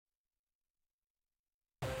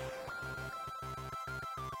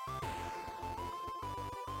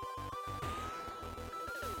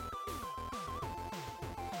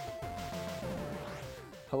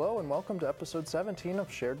Hello and welcome to episode 17 of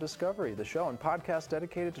Shared Discovery, the show and podcast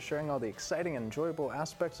dedicated to sharing all the exciting and enjoyable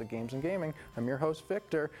aspects of games and gaming. I'm your host,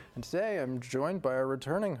 Victor, and today I'm joined by our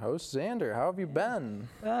returning host, Xander. How have you been?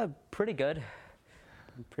 Pretty good.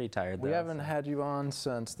 I'm pretty tired, though. We haven't had you on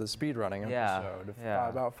since the speedrunning episode.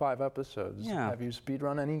 About 5 episodes. Yeah. Have you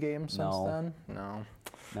speedrun any games since then? No.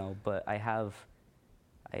 No, but I have...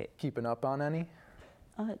 Keeping up on any?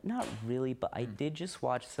 Not really, but I did just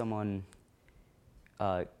watch someone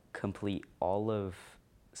complete all of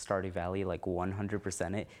Stardew Valley, like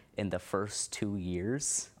 100% it, in the first 2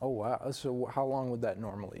 years. Oh, wow. So how long would that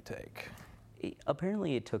normally take?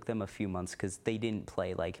 Apparently it took them a few months because they didn't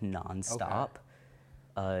play, like, non-stop.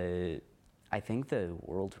 Okay. I think the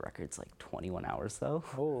world record's like 21 hours, though.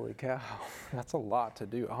 Holy cow. That's a lot to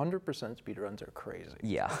do. 100% speedruns are crazy.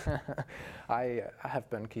 Yeah. I have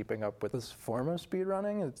been keeping up with this form of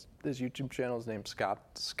speedrunning. His YouTube channel is named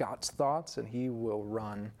Scott's Thoughts, and he will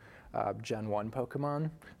run Gen 1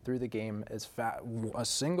 Pokemon through the game a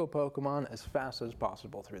single Pokemon as fast as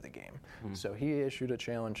possible through the game. So he issued a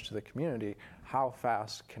challenge to the community: how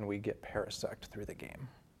fast can we get Parasect through the game?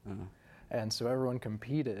 And so everyone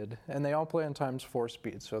competed, and they all play on times 4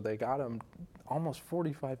 speed. So they got him almost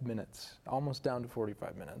 45 minutes, almost down to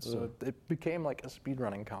 45 minutes. So it became like a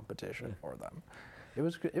speedrunning competition for them. It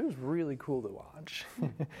was really cool to watch.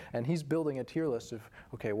 And he's building a tier list of,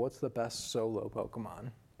 okay, what's the best solo Pokemon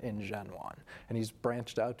in Gen 1? And he's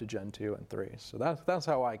branched out to Gen 2 and 3. So that's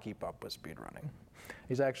how I keep up with speedrunning.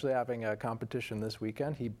 He's actually having a competition this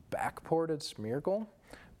weekend. He backported Smeargle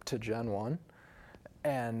to Gen 1,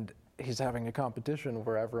 and he's having a competition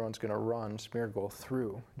where everyone's going to run Smeargle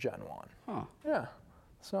through Gen 1. Huh. Yeah.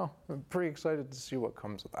 So I'm pretty excited to see what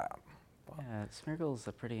comes of that. Yeah, Smeargle's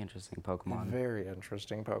a pretty interesting Pokemon. Very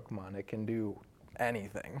interesting Pokemon. It can do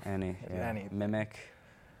anything. Anything. Mimic.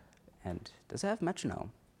 And does it have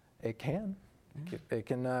Metronome? It can. It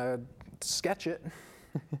can sketch it.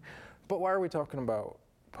 But why are we talking about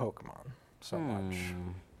Pokemon so much?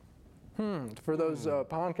 For those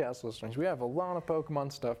podcast listeners, we have a lot of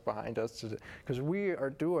Pokemon stuff behind us today because we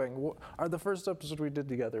are doing. The first episode we did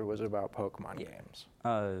together was about Pokemon games.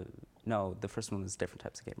 No, the first one was different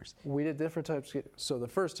types of gamers. We did different types. So the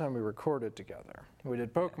first time we recorded together, we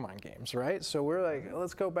did Pokemon games, right? So we're like,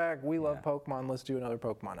 let's go back. We love Pokemon. Let's do another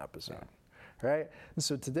Pokemon episode. Right? And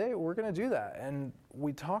so today we're going to do that. And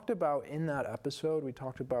we talked about, in that episode,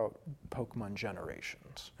 Pokemon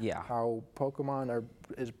generations. Yeah. How Pokemon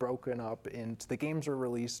is broken up into, the games are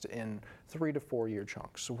released in 3 to 4 year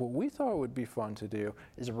chunks. So what we thought would be fun to do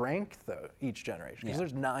is rank each generation, because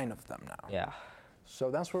there's 9 of them now. Yeah.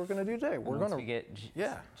 So that's what we're going to do today. Once we get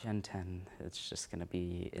Gen 10, it's just going to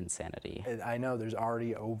be insanity. I know, there's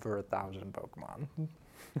already over 1,000 Pokemon.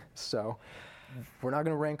 So we're not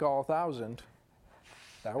going to rank all 1,000.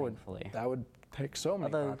 That would take so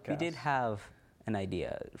many podcasts. We did have an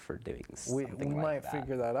idea for doing something like that. We might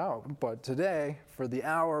figure that out. But today, for the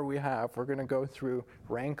hour we have, we're going to go through,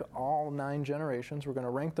 rank all 9 generations. We're going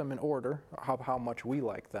to rank them in order of how much we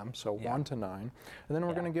like them, so 1 to 9. And then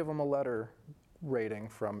we're going to give them a letter rating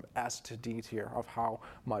from S to D tier of how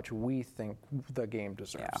much we think the game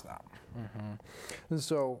deserves them. And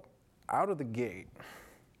so, out of the gate,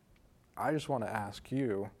 I just want to ask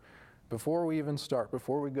you, before we even start,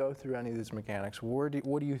 before we go through any of these mechanics, what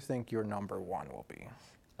do you think your number 1 will be?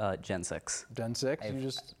 Gen 6. Gen 6?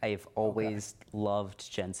 I've always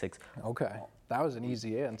loved Gen 6. Okay. That was an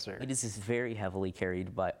easy answer. It is very heavily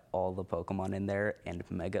carried by all the Pokemon in there, and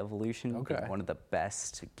Mega Evolution being one of the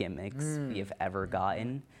best gimmicks we have ever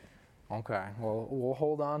gotten. Okay, well, we'll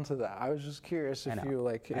hold on to that. I was just curious if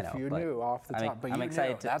you knew off the top. But I'm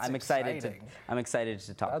excited to talk about Gen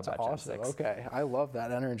 6. That's awesome. Okay, I love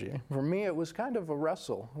that energy. For me, it was kind of a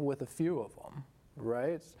wrestle with a few of them,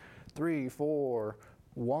 right? 3, 4,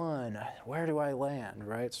 1. Where do I land,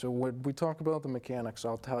 right? So when we talk about the mechanics,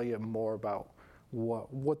 I'll tell you more about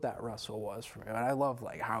what that wrestle was for me. And I love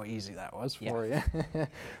how easy that was for you.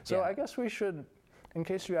 So I guess we should, in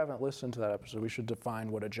case you haven't listened to that episode, we should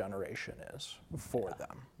define what a generation is for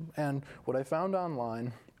them. And what I found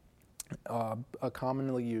online, a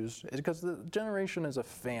commonly used, is because the generation is a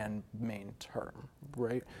fan main term,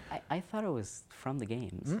 right? I thought it was from the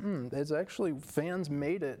games. It's actually, fans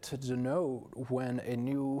made it to denote when a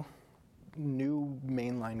new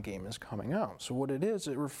mainline game is coming out. So what it is,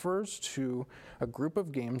 it refers to a group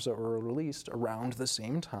of games that were released around the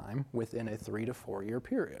same time within a 3 to 4 year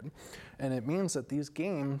period. And it means that these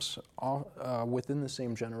games within the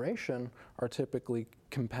same generation are typically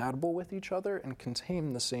compatible with each other and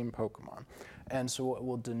contain the same Pokemon. And so what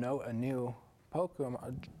will denote a new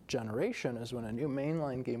Pokemon generation is when a new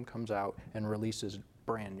mainline game comes out and releases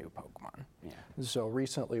brand new Pokemon. Yeah. So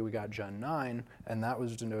recently we got Gen 9, and that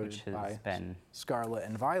was denoted Which has by been Scarlet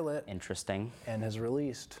and Violet, interesting. and has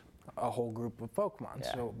released a whole group of Pokemon.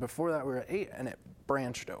 Yeah. So before that we were at 8, and it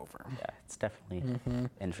branched over. Yeah, it's definitely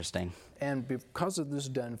interesting. And because of this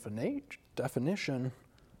definition,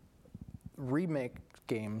 remake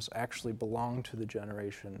games actually belong to the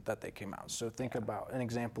generation that they came out. So think about an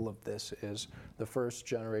example of this is the first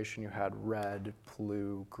generation you had red,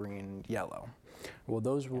 blue, green, yellow. Well,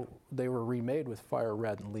 they were remade with Fire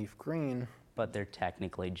Red and Leaf Green. But they're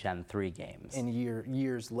technically Gen 3 games. And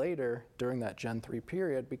years later, during that Gen 3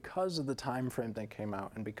 period, because of the time frame they came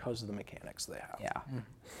out and because of the mechanics they have. Yeah.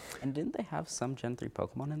 And didn't they have some Gen 3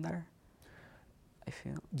 Pokemon in there? I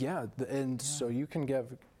feel. Yeah, so you can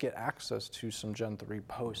get access to some Gen 3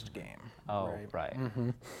 post-game. Oh, right.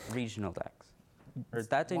 Regional decks. Or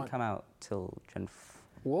that didn't come out till Gen 4.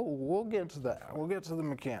 We'll get to that. We'll get to the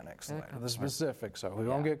mechanics later, the specifics. So we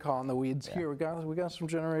won't get caught in the weeds here. We got some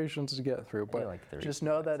generations to get through, but just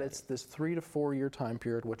know that it's this 3 to 4 year time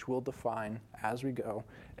period, which we'll define as we go,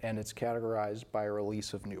 and it's categorized by a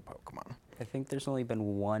release of new Pokemon. I think there's only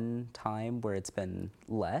been one time where it's been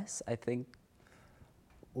less. I think.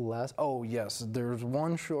 Less? Oh yes, there's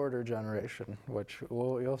one shorter generation, which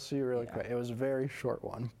you'll see really quick. It was a very short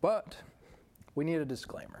one, but we need a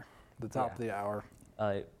disclaimer. The top of the hour.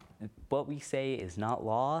 What we say is not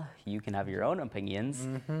law. You can have your own opinions.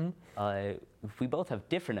 We both have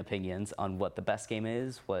different opinions on what the best game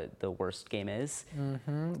is, what the worst game is.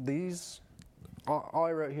 These, all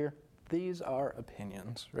I wrote here, these are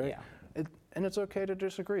opinions, right? Yeah. And it's okay to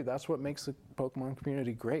disagree. That's what makes the Pokemon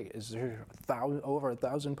community great. Is there over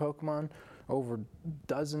 1,000 Pokemon, over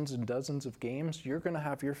dozens and dozens of games? You're going to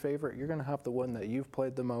have your favorite. You're going to have the one that you've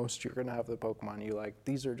played the most. You're going to have the Pokemon you like.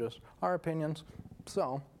 These are just our opinions.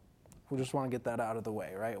 So we just want to get that out of the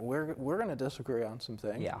way, right? We're going to disagree on some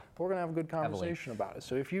things. Yeah. But we're going to have a good conversation about it.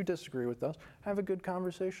 So if you disagree with us, have a good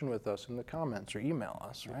conversation with us in the comments or email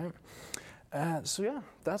us, right? So yeah,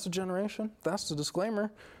 that's the generation. That's the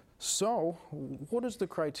disclaimer. So what is the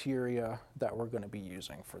criteria that we're going to be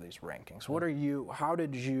using for these rankings? How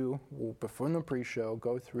did you, before the pre-show,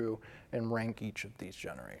 go through and rank each of these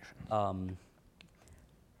generations?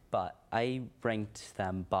 But I ranked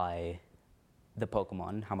them by the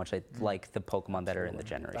Pokemon, how much I like the Pokemon that are in the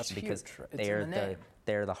generation. That's because huge.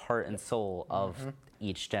 they're the heart and soul of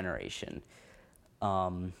each generation.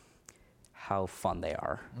 How fun they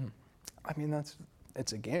are. I mean,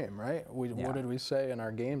 it's a game, right? What did we say in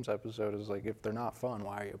our games episode is like, if they're not fun,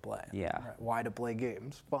 why are you playing? Yeah. Right? Why to play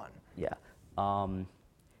games? Fun. Yeah.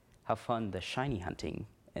 How fun the shiny hunting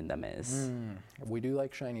in them is. We do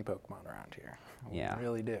like shiny Pokemon around here. We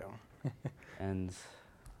really do. And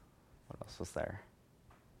what else was there?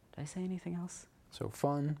 Did I say anything else? So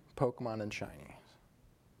fun, Pokemon, and shinies.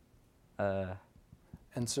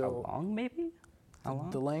 And so how long, maybe? How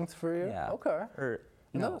long? The length for you? Yeah. Okay. Or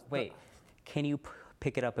no, wait. Can you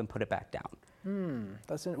pick it up and put it back down?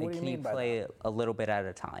 That's what do you can mean you by play that? a little bit at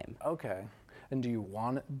a time? Okay. And do you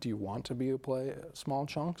want to be play small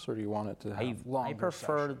chunks, or do you want it to have longer I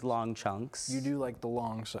prefer sessions? long chunks. You do like the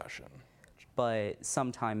long session. But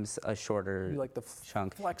sometimes a shorter You like the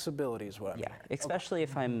chunk. flexibility is what I'm hearing. Especially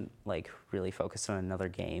if I'm like really focused on another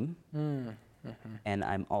game, and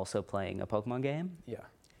I'm also playing a Pokemon game. Yeah.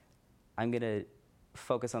 I'm gonna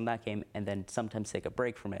focus on that game and then sometimes take a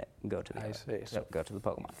break from it and go to the I other. see. So go to the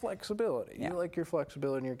Pokemon. Flexibility. Yeah. You like your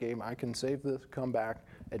flexibility in your game. I can save this, come back,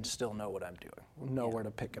 and still know what I'm doing. Know where to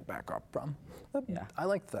pick it back up from. Yeah. I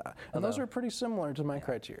like that. And those are pretty similar to my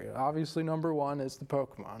criteria. Obviously, number one is the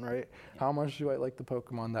Pokemon, right? How much do I like the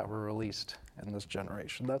Pokemon that were released in this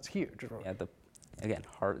generation? That's huge. Yeah, again,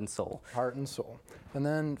 heart and soul. Heart and soul. And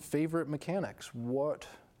then favorite mechanics.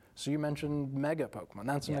 So you mentioned Mega Pokemon.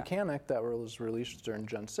 That's a mechanic that was released during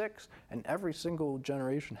Gen 6, and every single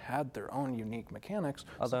generation had their own unique mechanics.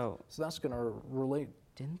 Although, so that's going to relate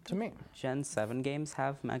to me. Gen 7 games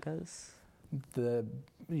have megas?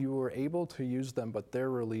 You were able to use them, but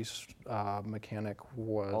their release mechanic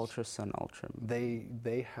was Ultra Sun, Ultra.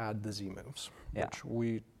 They had the Z moves, which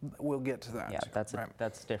we'll get to that. Yeah,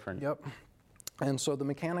 that's different. Yep. And so the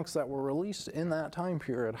mechanics that were released in that time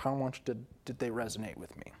period, how much did they resonate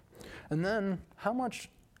with me? And then how much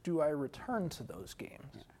do I return to those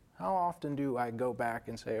games? Yeah. How often do I go back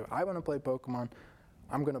and say, I want to play Pokemon,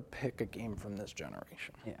 I'm going to pick a game from this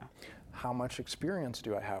generation? Yeah. How much experience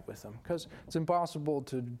do I have with them? Because it's impossible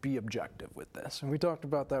to be objective with this. And we talked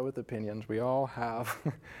about that with opinions. We all have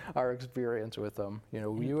our experience with them.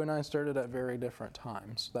 You and I started at very different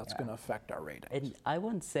times. That's going to affect our ratings. And I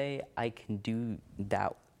wouldn't say I can do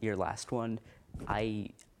that, your last one. I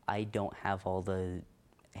don't have all the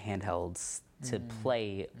handhelds to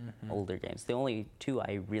play older games. The only two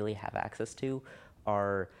I really have access to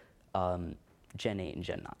are Gen 8 and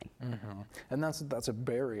Gen 9. And that's a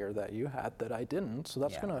barrier that you had that I didn't, so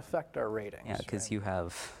that's going to affect our ratings. Yeah, because right? you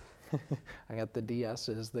have... I got the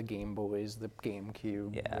DSs, the Game Boys, the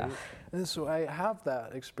GameCube. Yeah. Right? And so I have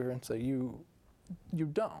that experience that you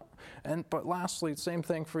don't. But lastly, same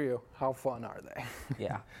thing for you. How fun are they?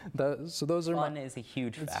 Yeah. So those are Fun is a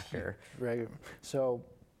huge factor. Right. So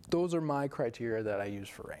those are my criteria that I use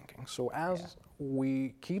for ranking. So as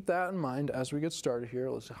we keep that in mind as we get started here,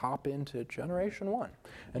 let's hop into Generation 1.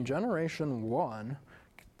 And Generation 1,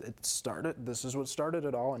 this is what started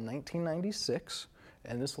it all in 1996.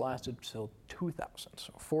 And this lasted till 2000,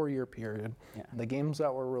 so a 4-year period. Yeah. The games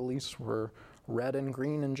that were released were Red and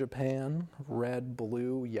Green in Japan, Red,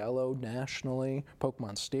 Blue, Yellow nationally,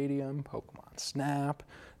 Pokemon Stadium, Pokemon Snap,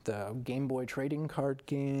 the Game Boy trading card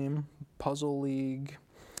game, Puzzle League,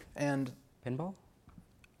 and Pinball?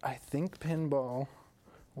 I think Pinball,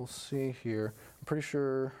 we'll see here. I'm pretty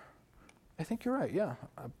sure, I think you're right, yeah.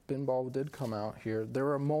 Pinball did come out here. There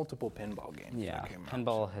were multiple pinball games that came out.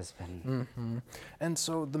 Pinball has been... And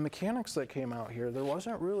so the mechanics that came out here, there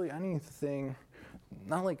wasn't really anything,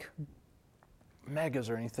 not like megas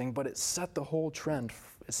or anything, but it set the whole trend.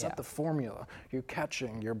 It set the formula. You're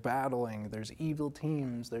catching, you're battling, there's evil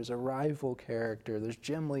teams, there's a rival character, there's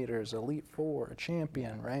gym leaders, Elite Four, a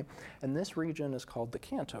champion, right? And this region is called the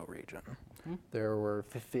Kanto region. There were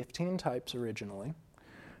 15 types originally.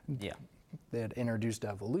 Yeah. They had introduced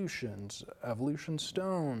evolutions, evolution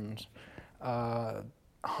stones,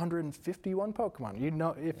 151 Pokemon. You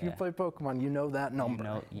know, if you play Pokemon, you know that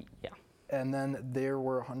number. Yeah. And then there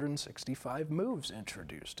were 165 moves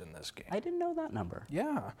introduced in this game. I didn't know that number.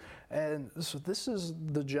 Yeah. And so this is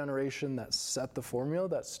the generation that set the formula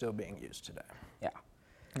that's still being used today. Yeah.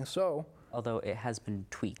 And so... Although it has been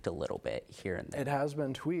tweaked a little bit here and there. It has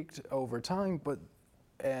been tweaked over time,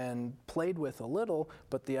 and played with a little,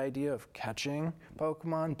 but the idea of catching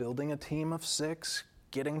Pokemon, building a team of 6,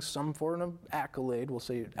 getting some form of accolade, we'll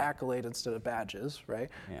say accolade instead of badges,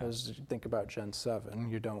 right? Because you think about Gen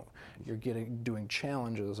 7, you're doing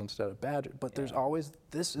challenges instead of badges, but there's always,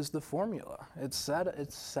 this is the formula. It's set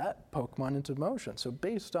Pokemon into motion. So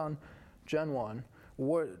based on Gen 1,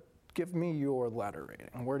 give me your letter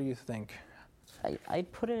rating. Where do you think?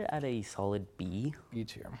 I'd put it at a solid B. B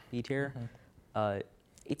tier. B tier.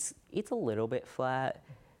 It's a little bit flat,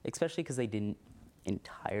 especially because they didn't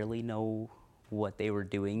entirely know what they were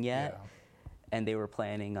doing yet, and they were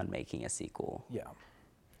planning on making a sequel. Yeah.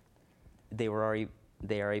 They already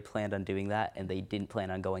planned on doing that, and they didn't plan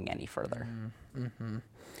on going any further.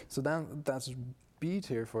 So that's B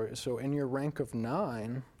tier for you. So in your rank of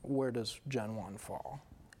 9, where does Gen 1 fall?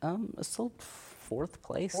 Still 4th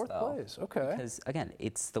place. Fourth place, okay. Because again,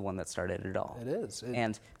 it's the one that started it all. It is.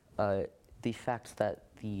 And the fact that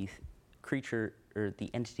the creature or the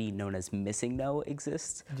entity known as Missing No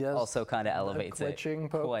exists also kind of elevates it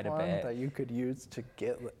quite a bit. That you could use to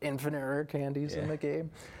get infinite rare candies in the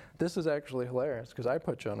game. This is actually hilarious because I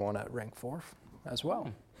put Gen 1 at rank 4 as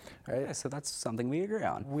well. Right? Yeah, so that's something we agree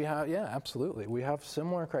on. We have, absolutely. We have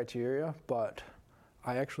similar criteria, but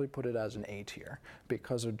I actually put it as an A tier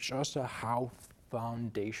because of just how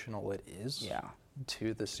foundational it is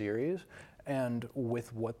to the series. And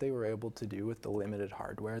with what they were able to do with the limited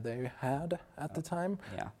hardware they had at the time,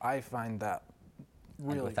 I find that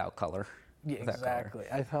really... And without color. Yeah, exactly.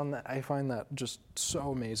 Color. I find that just so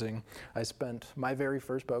amazing. My very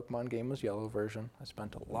first Pokemon game was Yellow version. I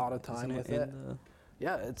spent a lot of time with it.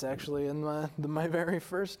 Yeah, it's actually in my very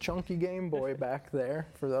first chunky Game Boy back there.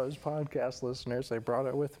 For those podcast listeners, I brought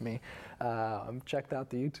it with me. Checked out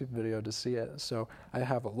the YouTube video to see it. So I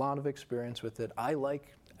have a lot of experience with it. I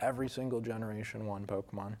like every single Generation 1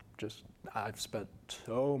 Pokemon. I've spent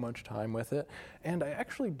so much time with it. And I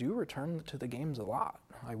actually do return to the games a lot.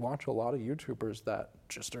 I watch a lot of YouTubers that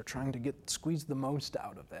just are trying to squeeze the most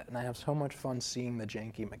out of it. And I have so much fun seeing the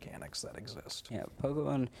janky mechanics that exist. Yeah,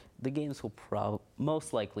 Pokemon, the games will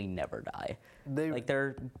most likely never die. There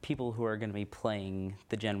are people who are going to be playing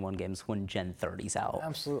the Gen 1 games when Gen 30's out.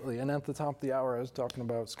 Absolutely. And at the top of the hour, I was talking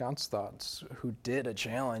about Scott's Thoughts, who did a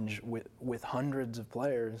challenge with hundreds of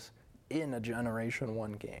players in a Generation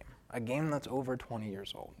 1 game. A game that's over 20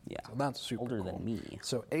 years old. Yeah. So that's super older cool. than me.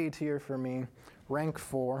 So A tier for me, rank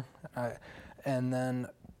 4. And then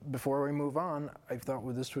before we move on, I thought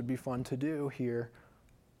this would be fun to do here.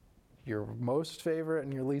 Your most favorite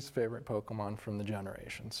and your least favorite Pokemon from the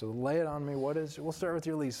generation. So lay it on me. We'll start with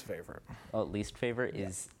your least favorite. Oh, least favorite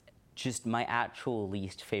is just my actual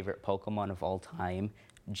least favorite Pokemon of all time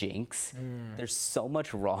Jinx. There's so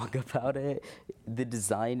much wrong about it. The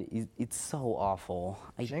design, it's so awful.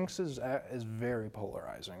 Jinx is very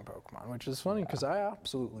polarizing Pokemon, which is funny because I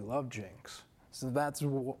absolutely love Jinx. So that's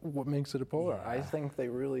what makes it a polar. Yeah. I think they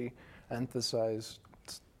really emphasize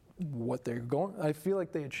what they're going. I feel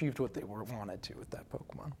like they achieved what they wanted to with that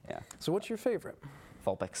Pokemon. Yeah. So what's your favorite?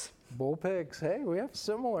 Vulpix. Bullpix. Hey, we have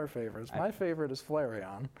similar favorites. My favorite is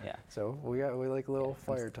Flareon. Yeah. So we like little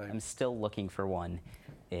fire types. I'm still looking for one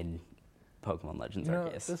in Pokemon Legends You know,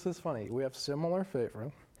 Arceus. this is funny. We have similar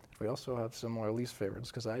favorites. We also have similar least favorites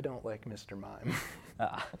because I don't like Mr. Mime.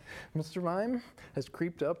 Mr. Mime has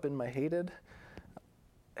creeped up in my hated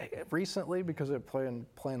recently because I'm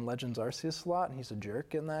playing Legends Arceus a lot, and he's a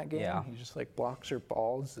jerk in that game. Yeah. He just like blocks your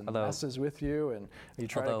balls and messes with you, and you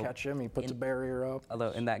try to catch him, he puts a barrier up.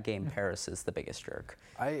 Although in that game, Paris is the biggest jerk.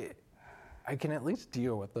 I can at least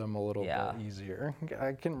deal with them a little bit easier.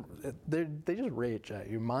 They just rage at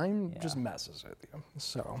you. Mine just messes with you.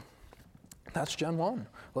 So that's Gen 1.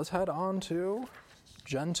 Let's head on to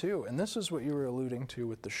Gen 2. And this is what you were alluding to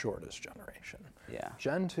with the shortest generation. Yeah.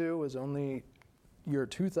 Gen 2 was only year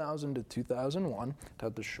 2000 to 2001. It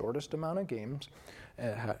had the shortest amount of games.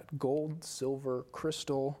 It had Gold, Silver,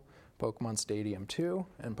 Crystal, Pokemon Stadium 2,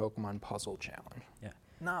 and Pokemon Puzzle Challenge. Yeah.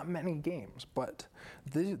 Not many games, but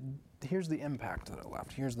here's the impact that it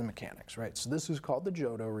left. Here's the mechanics, right? So this is called the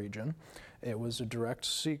Johto region. It was a direct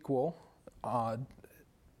sequel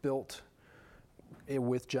built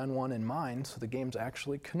with Gen 1 in mind, so the games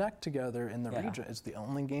actually connect together in the region. It's the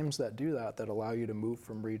only games that do that allow you to move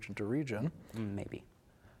from region to region. Maybe.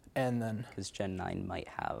 And then... Because Gen 9 might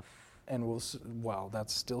have... And well,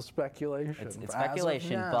 that's still speculation. It's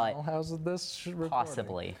speculation, but how's this recording?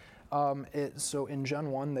 Possibly. So in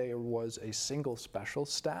Gen 1, there was a single special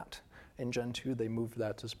stat. In Gen 2, they moved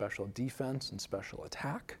that to special defense and special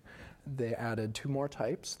attack. They added 2 more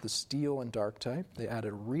types, the Steel and Dark type. They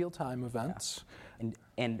added real-time events. Yeah.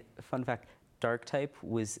 And fun fact, Dark type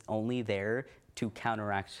was only there to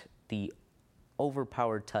counteract the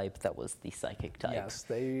overpowered type that was the Psychic type. Yes,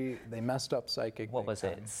 they messed up Psychic. What was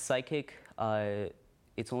it? Psychic,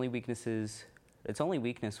 its only weakness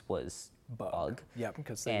was Bug. Yeah,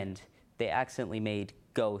 because and they accidentally made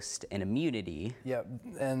Ghost an immunity. Yeah,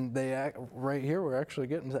 and right here, we're actually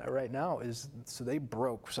getting to that right now, so they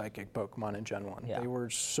broke Psychic Pokemon in Gen 1. Yeah. They were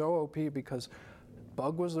so OP because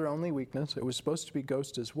Bug was their only weakness. It was supposed to be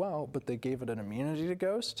Ghost as well, but they gave it an immunity to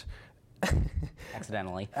Ghost.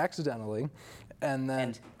 Accidentally. And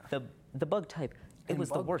then... And the Bug type, it was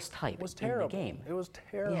the worst type in the game. It was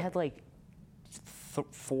terrible. It had like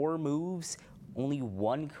 4 moves, only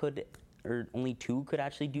 2 could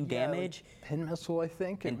actually do damage. Like Pin Missile, I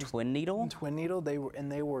think. And Twin Needle? Twin Needle, they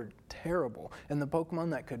were terrible. And the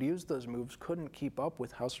Pokemon that could use those moves couldn't keep up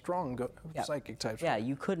with how strong Psychic types were. Yeah,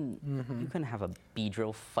 you couldn't have a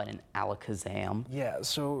Beedrill fight an Alakazam. Yeah,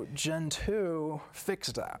 so Gen 2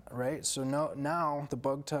 fixed that, right? So now the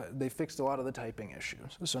Bug type, they fixed a lot of the typing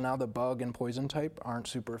issues. So now the Bug and Poison type aren't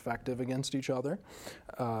super effective against each other.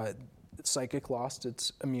 Psychic lost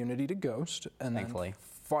its immunity to Ghost, and Thankfully. Then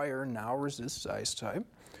Fire now resists Ice type.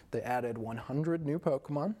 They added 100 new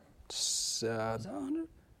Pokemon,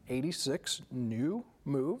 86 new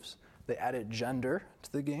moves. They added gender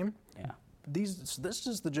to the game. Yeah. This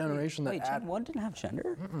is the generation that Gen 1 didn't have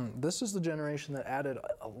gender? This is the generation that added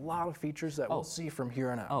a lot of features that we'll see from here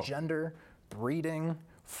on out. Gender, breeding,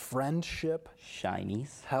 friendship,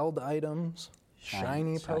 Shinies, held items,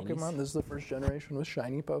 shiny Pokemon. Shinies. This is the first generation with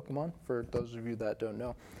shiny Pokemon. For those of you that don't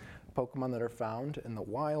know, Pokemon that are found in the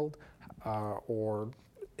wild or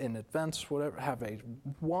in events, whatever, have a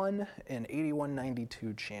 1 in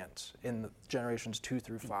 8192 chance in the generations 2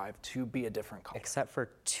 through 5 to be a different color. Except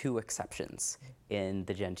for 2 exceptions in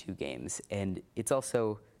the Gen 2 games. And it's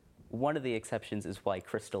also, one of the exceptions is why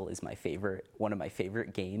Crystal is one of my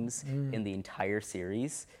favorite games in the entire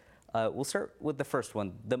series. We'll start with the first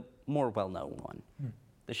one, the more well-known one,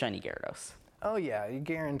 the Shiny Gyarados. Oh yeah,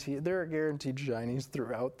 there are guaranteed shinies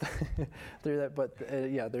throughout through that, but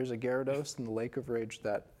there's a Gyarados in the Lake of Rage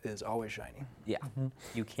that is always shiny. Yeah,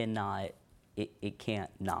 you cannot, it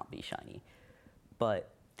can't not be shiny.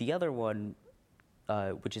 But the other one,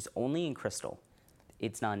 which is only in Crystal,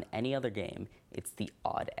 it's not in any other game, it's the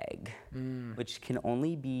Odd Egg, which can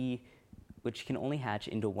only hatch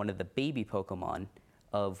into one of the baby Pokemon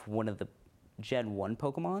of one of the Gen 1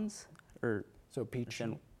 Pokemons, So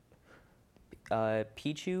Pichu.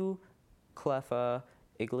 Pichu, Cleffa,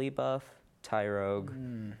 Igglybuff, Tyrogue,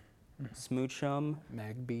 Smoochum,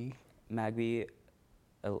 Magby,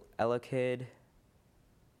 Elekid,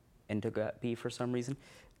 and Togepi for some reason.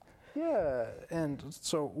 Yeah, and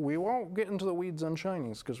so we won't get into the weeds on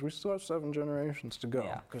shinies because we still have 7 generations to go.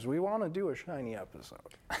 Yeah. Because we want to do a shiny episode.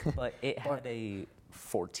 But it had a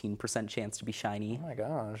 14% chance to be shiny. Oh my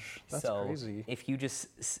gosh, that's so crazy. if you just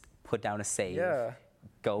put down a save, Yeah.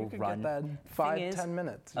 go You could run. get that 5-10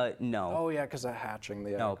 minutes. No. Oh yeah, because of hatching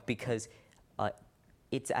the egg. No, because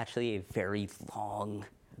it's actually a very long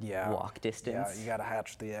walk distance. Yeah, you got to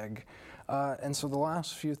hatch the egg. And so the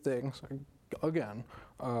last few things, again,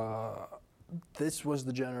 this was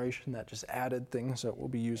the generation that just added things that will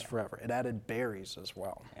be used forever. It added berries as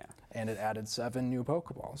well. Yeah. And it added 7 new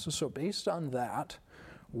Pokeballs. So based on that,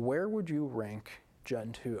 where would you rank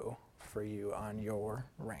Gen 2 for you on your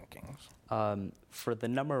rankings? For the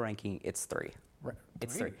number ranking, it's 3.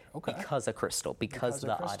 It's 3. Okay. Because of Crystal, because of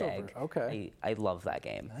the odd egg. Okay. I love that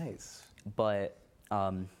game. Nice. But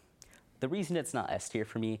the reason it's not S tier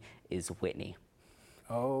for me is Whitney.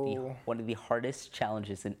 Oh. One of the hardest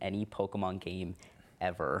challenges in any Pokemon game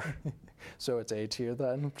ever. So it's A tier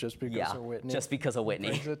then, just because of Whitney? Just because of Whitney.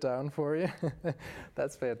 Brings it down for you?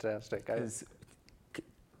 That's fantastic.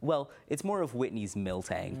 Well, it's more of Whitney's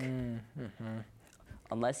Miltank. Mm-hmm.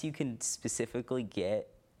 Unless you can specifically get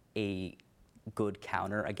a good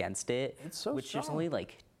counter against it, It's so which there's strong. only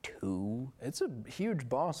like 2. It's a huge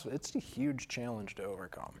boss. It's a huge challenge to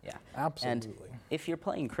overcome. Yeah, Absolutely. And if you're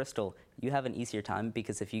playing Crystal, you have an easier time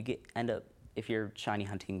because if you if you're shiny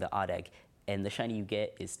hunting the odd egg and the shiny you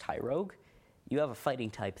get is Tyrogue, you have a fighting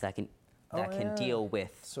type that can deal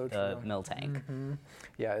with So the true. Miltank.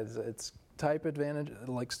 Yeah, it's type advantage.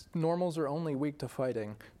 Like normals are only weak to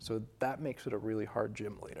fighting, so that makes it a really hard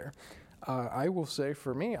gym leader. I will say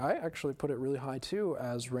for me, I actually put it really high too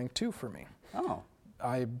as rank 2 for me. Oh.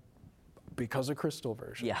 Because of Crystal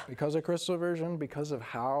version. Yeah. Because of Crystal version, because of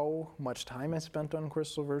how much time I spent on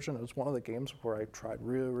Crystal version, it was one of the games where I tried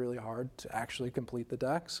really, really hard to actually complete the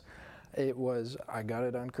decks. I got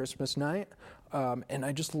it on Christmas night, and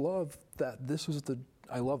I just love that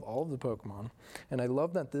I love all of the Pokemon, and I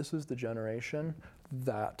love that this is the generation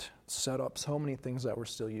that set up so many things that we're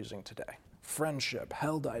still using today. Friendship,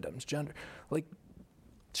 held items, gender, like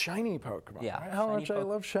shiny Pokemon. Yeah, Right? How shiny much I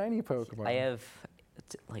love shiny Pokemon. I have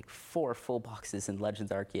like 4 full boxes in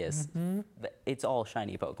Legends Arceus. It's all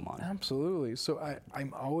shiny Pokemon. Absolutely. So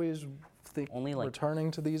I'm always Only like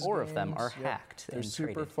returning to these 4 games. of them are Yeah, hacked They're and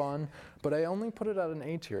super traded. fun, but I only put it at an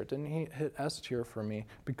A tier. It didn't hit S tier for me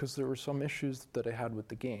because there were some issues that I had with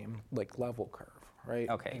the game, like level curve, right?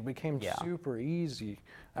 Okay, It became yeah. super easy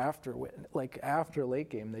after late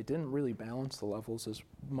game. They didn't really balance the levels as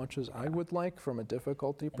much as I would like from a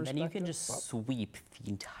difficulty And perspective. then you can just sweep the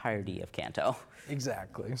entirety of Kanto.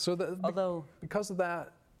 Exactly. So Although, because of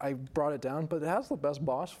that, I brought it down, but it has the best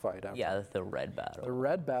boss fight ever. yeah, the red battle. The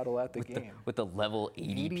red battle at the game. With the level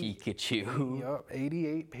 80 Pikachu. Yup,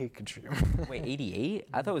 88 Pikachu. Wait, 88?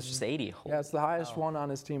 I thought it was just 80. Yeah, it's the highest one on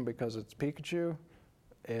his team because it's Pikachu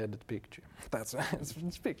and it's Pikachu. That's it's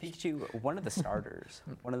Pikachu. Pikachu, one of the starters.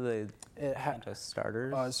 One of the Kanto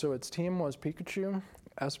starters. So its team was Pikachu,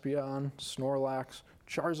 Espeon, Snorlax,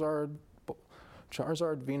 Charizard,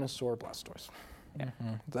 Venusaur, Blastoise. Yeah.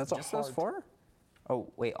 That's Just those 4? Oh,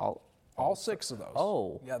 wait, all 6 of those.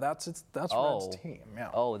 Oh. Yeah, that's Red's team. Yeah.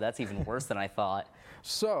 Oh, that's even worse than I thought.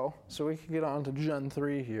 So we can get on to Gen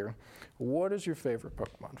 3 here. What is your favorite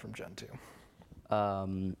Pokemon from Gen 2?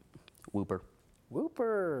 Wooper.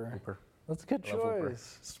 Wooper. That's a good Love Wooper.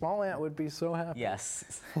 choice. Small Ant would be so happy.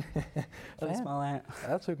 Yes. Yeah. Small ant.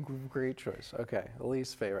 That's a great choice. Okay,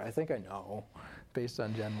 least favorite. I think I know, based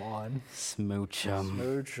on Gen 1. Smooch 'em.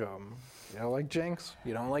 Smooch 'em. You don't like Jinx?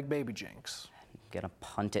 You don't like Baby Jinx? Gonna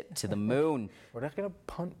punt it to the moon. We're not gonna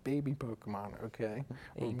punt baby Pokemon, okay?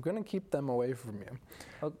 I'm gonna keep them away from you.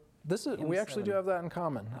 Oh, We actually do have that in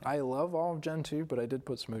common. I love all of Gen 2, but I did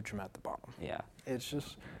put Smooch 'em at the bottom. Yeah.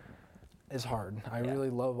 It's hard. I Yeah. really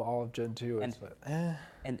love all of Gen 2.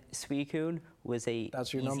 And Suicune was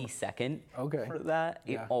That's your easy number? second Okay. for that.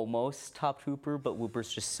 Yeah. It almost topped Wooper, but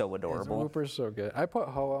Wooper's just so adorable. Wooper's so good. I put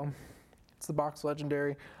Ho-Oh. It's the box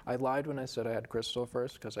legendary. I lied when I said I had Crystal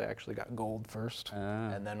first because I actually got Gold first.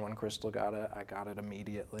 And then when Crystal got it, I got it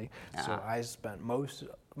immediately. So I spent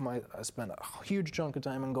I spent a huge chunk of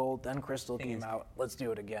time in Gold, then Crystal came out. Let's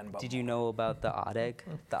do it again. Did you know about the odd egg?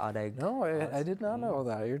 The odd egg? No, I did not know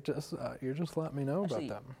that. You're just letting me know Actually,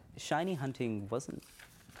 about them. Shiny hunting wasn't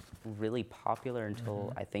really popular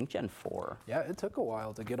until I think Gen 4. Yeah, it took a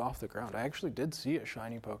while to get off the ground. I actually did see a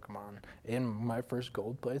shiny Pokemon in my first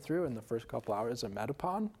Gold playthrough. In the first couple hours, a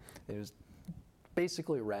Metapod. It was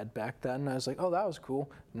basically red back then. And I was like, oh, that was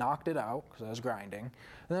cool. Knocked it out because I was grinding.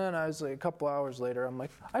 And then I was like, a couple hours later, I'm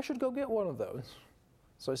like, I should go get one of those.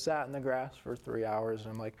 So I sat in the grass for 3 hours,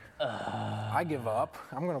 and I'm like, I give up.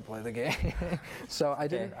 I'm gonna play the game. So I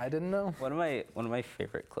didn't know. One of my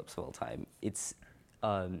favorite clips of all time. It's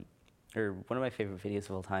or one of my favorite videos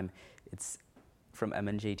of all time. It's from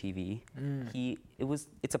MNJ TV.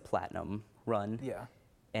 It's a platinum run. Yeah.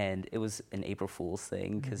 And it was an April Fool's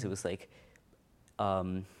thing because it was like,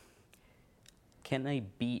 can I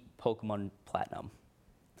beat Pokemon Platinum?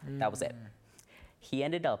 That was it. He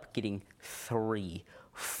ended up getting 3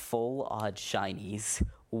 full odd shinies,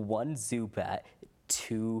 1 Zubat,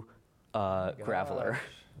 2 Graveler.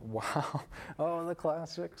 Wow. Oh, the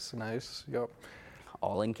classics. Nice. Yep.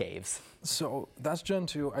 All in caves. So that's Gen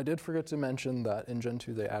 2. I did forget to mention that in Gen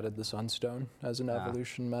 2 they added the Sunstone as an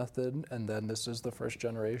evolution method, and then this is the first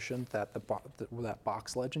generation that that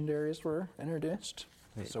box legendaries were introduced.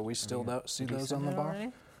 Wait, so we still don't see those on the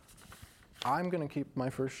box. I'm going to keep my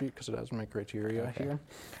first sheet because it has my criteria here.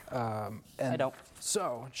 And I don't.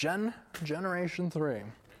 So, Generation 3.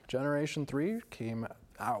 Generation 3 came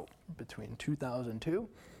out between 2002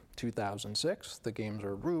 2006. The games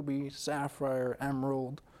are Ruby, Sapphire,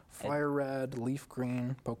 Emerald, Fire Red, Leaf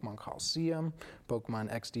Green, Pokemon Coliseum,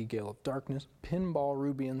 Pokemon XD Gale of Darkness, Pinball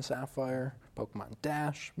Ruby and Sapphire, Pokemon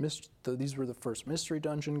Dash. These were the first Mystery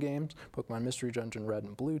Dungeon games, Pokemon Mystery Dungeon Red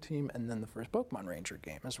and Blue Team, and then the first Pokemon Ranger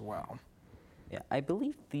game as well. Yeah, I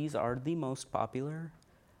believe these are the most popular.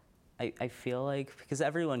 I feel like, because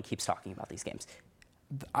everyone keeps talking about these games.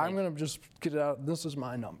 I'm going to just get it out. This is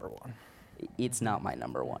my number one. It's not my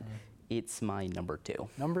number one. It's my number 2.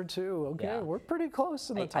 Number 2, okay. Yeah. We're pretty close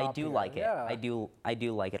in the top I do here. like it. Yeah. I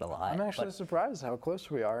do like it a lot. I'm actually surprised how close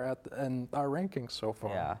we are in our rankings so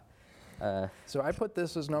far. Yeah. So I put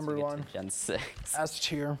this as number 1. Gen 6. S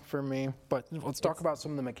tier for me, but let's talk about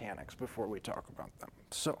some of the mechanics before we talk about them.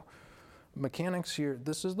 So, mechanics here,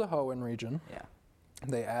 this is the Hoenn region. Yeah.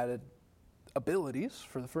 They added abilities.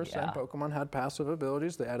 For the first time, Pokemon had passive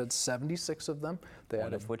abilities. They added 76 of them.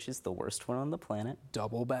 One of which is the worst one on the planet.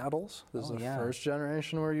 Double battles. This is the first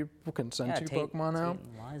generation where you can send 2 Pokemon out.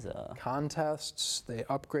 Liza. Contests. They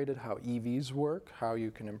upgraded how EVs work, how you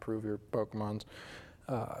can improve your Pokemon's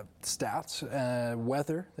stats.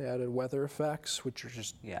 Weather. They added weather effects, which are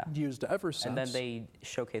just used ever since. And then they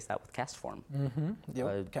showcase that with Cast Form.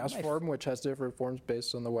 Yep. Cast Form, which has different forms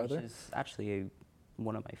based on the weather. Which is actually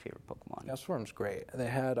one of my favorite Pokemon. Cast Form's great. They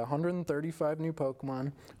had 135 new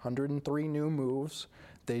Pokemon, 103 new moves.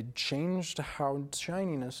 They changed how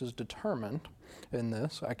shininess is determined in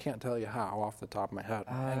this. I can't tell you how off the top of my head.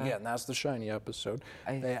 Again, that's the shiny episode.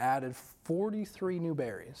 They added 43 new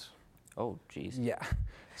berries. Oh, jeez. Yeah.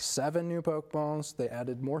 7 new Pokeballs. They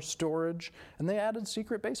added more storage, and they added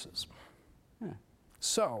secret bases.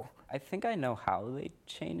 So, I think I know how they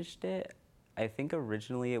changed it. I think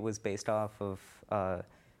originally it was based off of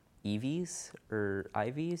EVs or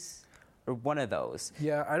IVs or one of those.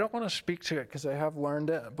 Yeah, I don't want to speak to it because I have learned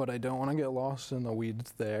it, but I don't want to get lost in the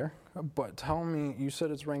weeds there. But tell me, you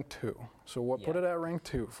said it's rank 2. So what put it at rank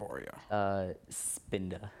 2 for you?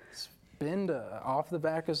 Spinda. Spinda, off the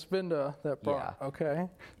back of Spinda. Okay.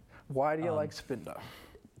 Why do you like Spinda?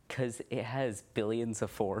 Because it has billions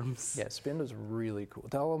of forms. Yeah, Spinda's really cool.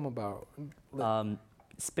 Tell them about.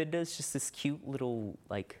 Spinda is just this cute little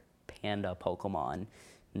panda Pokemon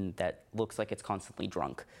that looks like it's constantly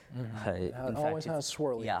drunk. It always has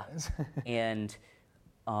swirly eyes. And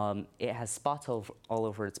it has spots all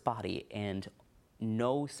over its body, and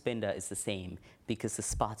no Spinda is the same because the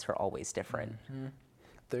spots are always different.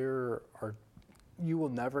 You will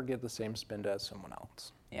never get the same Spinda as someone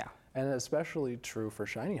else. Yeah. And especially true for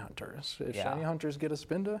shiny hunters. If shiny hunters get a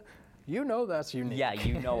Spinda, you know that's unique. Yeah,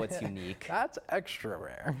 you know it's unique. That's extra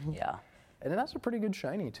rare. Yeah. And it has a pretty good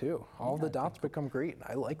shiny too. All the dots become green.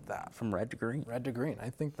 I like that. From red to green. Red to green. I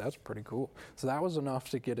think that's pretty cool. So that was enough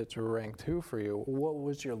to get it to rank 2 for you. What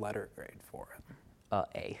was your letter grade for it?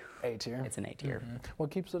 A. A tier? It's an A tier. What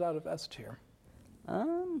keeps it out of S tier?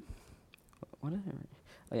 Whatever.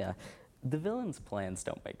 Oh yeah. The villains' plans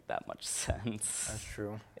don't make that much sense. That's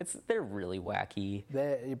true. They're really wacky.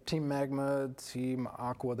 Team Magma, Team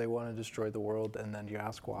Aqua, they want to destroy the world, and then you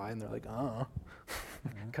ask why, and they're like,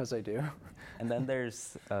 because I do. And then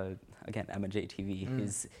there's, again, MJ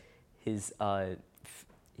TV.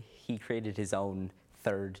 He created his own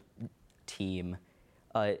third team.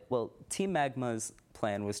 Team Magma's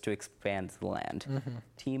plan was to expand the land.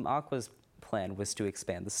 Team Aqua's plan was to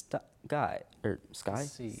expand the sea.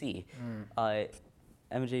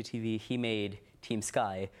 MJ TV, he made Team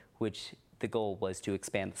Sky, which the goal was to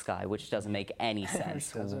expand the sky, which doesn't make any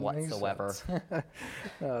sense whatsoever.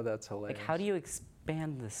 Oh, that's hilarious. How do you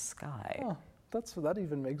expand the sky? Oh, that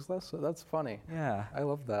even makes less. That's funny. Yeah. I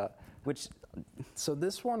love that. Which, So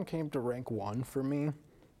this one came to rank 1 for me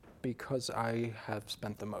because I have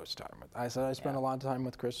spent the most time with. I said I spent a lot of time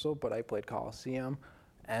with Crystal, but I played Coliseum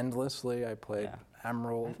endlessly. I played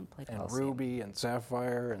Emerald haven't played and Coliseum. Ruby and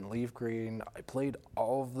Sapphire and Leaf Green. I played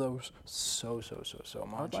all of those so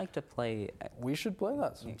much. I would like to play. We should play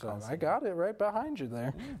that sometime. I Coliseum. got it right behind you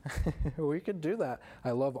there. We could do that.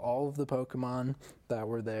 I love all of the Pokemon that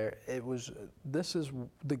were there. This is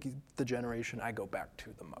the generation I go back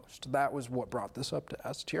to the most. That was what brought this up to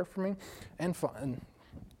S tier for me, and fun.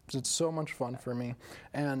 It's so much fun for me.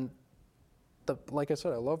 And like I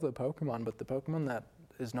said, I love the Pokemon, but the Pokemon that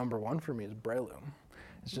is number 1 for me is Breloom.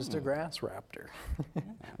 It's just a grass raptor.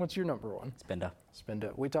 What's your number 1? Spinda.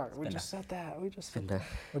 Spinda. We just said that. Spinda.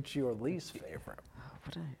 What's your least favorite?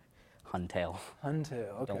 Huntail.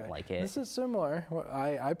 Huntail. Okay. Don't like it. This is similar.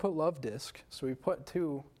 I put Love Disc, so we put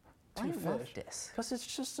two Why fish. Love Disc? Because it's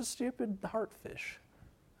just a stupid heartfish.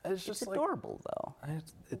 It's just It's adorable, though.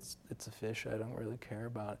 It's a fish. I don't really care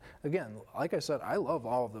about it. Again, like I said, I love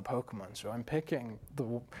all of the Pokemon, so I'm picking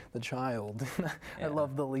the child. I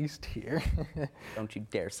love the least here. Don't you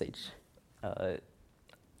dare say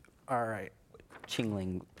All right.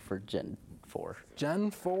 Chingling for Gen 4. Gen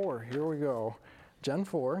 4, here we go. Gen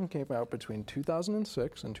 4 came out between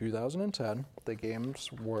 2006 and 2010. The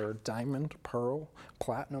games were Diamond, Pearl,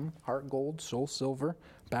 Platinum, Heart Gold, Soul Silver,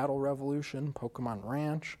 Battle Revolution, Pokemon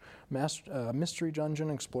Ranch, Mystery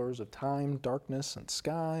Dungeon, Explorers of Time, Darkness and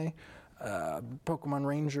Sky, Pokemon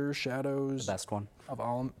Ranger, Shadows. The best one. Of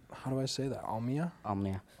how do I say that? Almia?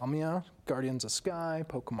 Omnia. Guardians of Sky,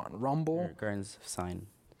 Pokemon Rumble. Guardians of Sign.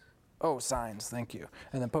 Oh, Signs, thank you.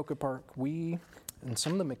 And then Pokepark Wii. And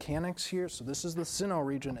some of the mechanics here, so this is the Sinnoh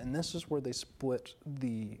region, and this is where they split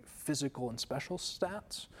the physical and special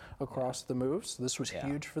stats across the moves. This was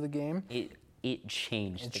huge for the game. It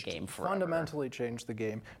changed the game forever. Fundamentally changed the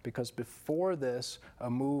game, because before this, a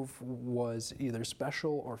move was either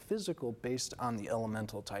special or physical based on the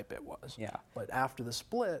elemental type it was. Yeah. But after the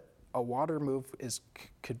split, a water move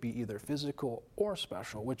could be either physical or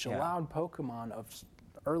special, which allowed Pokemon of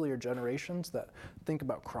earlier generations that think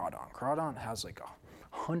about Crawdon. Crawdon has like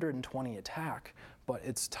 120 attack, but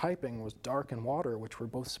its typing was dark and water, which were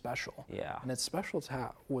both special. Yeah. And its special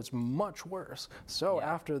attack was much worse. So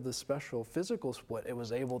after the special physical split, it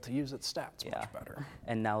was able to use its stats much better.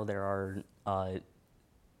 And now there are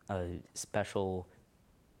special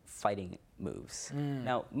fighting moves.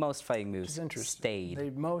 Now, most fighting moves stayed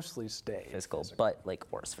They mostly stayed physical, but like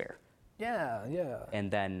Aura Sphere. Yeah.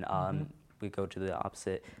 And then we go to the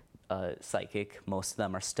opposite, Psychic. Most of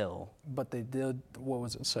them are still. But they did, what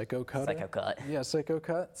was it, Psycho Cut? Psycho Cut. Yeah, Psycho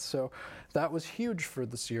Cut. So that was huge for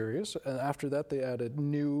the series. And after that, they added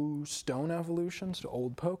new stone evolutions to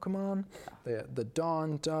old Pokemon. They had the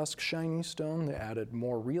Dawn, Dusk, Shiny Stone. They added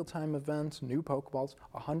more real-time events, new Pokeballs,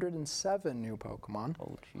 107 new Pokemon,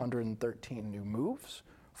 113 new moves,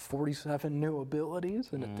 47 new abilities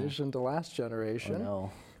in addition to last generation. Oh,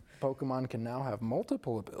 no. Pokemon can now have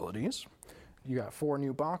multiple abilities. You got 4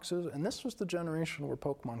 new boxes, and this was the generation where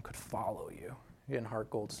Pokemon could follow you in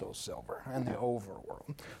Heart Gold, Soul Silver, and the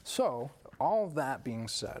overworld. So, all of that being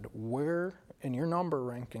said, where in your number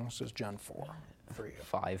rankings is Gen 4 for you?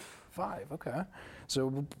 5. 5, okay.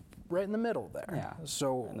 So, right in the middle there. Yeah,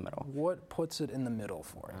 So, in the middle. what puts it in the middle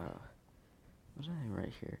for you? What did I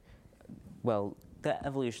write here? Well, the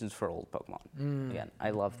evolutions for old Pokemon. Again,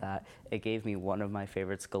 I love that. It gave me one of my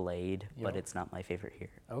favorites, Gallade, but it's not my favorite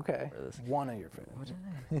here. Okay, one of your favorites.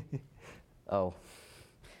 Oh,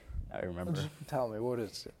 I remember. Tell me, what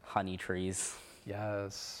is it? Honey trees.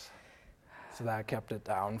 Yes. So that kept it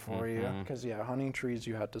down for you. Because, honey trees,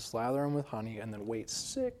 you had to slather them with honey and then wait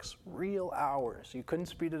 6 real hours. You couldn't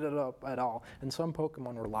speed it up at all. And some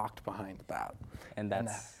Pokemon were locked behind that. And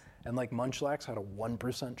that's... And like Munchlax had a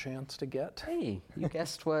 1% chance to get. Hey, you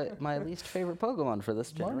guessed what my least favorite Pokemon for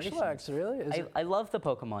this generation. Munchlax, really? I love the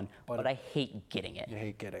Pokemon, but I hate getting it. You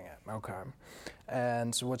hate getting it, okay.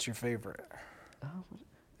 And so what's your favorite?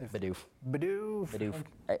 Bidoof. Bidoof.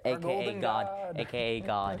 AKA God. AKA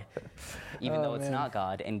God. Even though it's not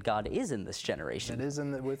God, and God is in this generation. It is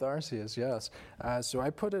with Arceus, yes. So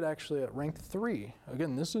I put it actually at rank 3.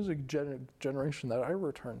 Again, this is a generation that I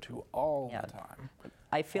return to all the time.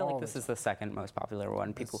 I feel like this is the second most popular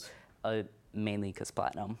one. People, mainly because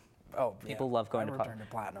Platinum. Oh, people love going to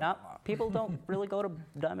Platinum. People don't really go to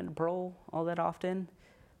Diamond and Pearl all that often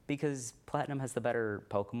because Platinum has the better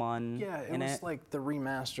Pokemon in it. It was like the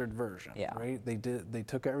remastered version, right? They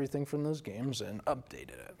took everything from those games and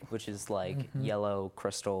updated it. Which is like Yellow,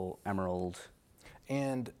 Crystal, Emerald.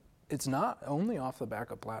 And it's not only off the back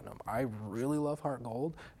of Platinum. I really love Heart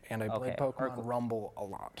Gold, and I played Pokemon Rumble a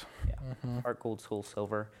lot. Yeah, Heart Gold, Soul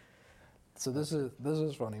Silver. So this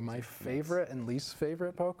is funny. My favorite and least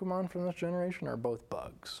favorite Pokemon from this generation are both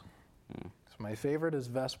bugs. So my favorite is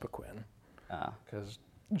Vespiquen, because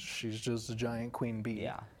she's just a giant queen bee.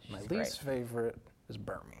 Yeah, my least favorite is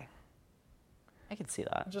Burmy. I can see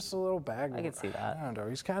that. Just a little bag. I can see that. I don't know.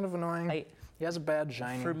 He's kind of annoying. He has a bad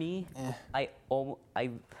shiny. For me,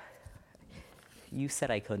 you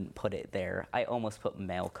said I couldn't put it there. I almost put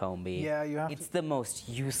Malcombi. Yeah, you have It's the most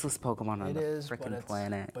useless Pokemon on the freaking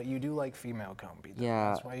planet. But you do like female Combi. Yeah,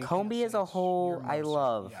 That's why you Combi as a whole, I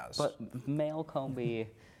love. Yes. But male Combi,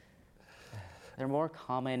 they're more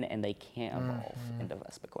common and they can't evolve into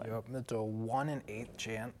Vespiquen. Yep, it's a 1 in 8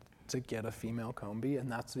 chance to get a female Combi, and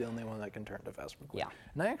that's the only one that can turn to Vespiquen. Yeah.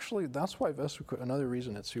 And that's why Vespiquen, another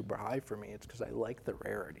reason it's super high for me, it's because I like the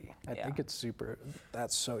rarity. I think it's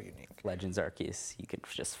that's so unique. Legends Arceus, you can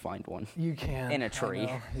just find one. You can. In a tree.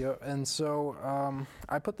 Yeah, and so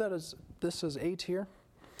I put this as A tier.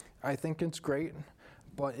 I think it's great,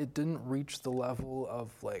 but it didn't reach the level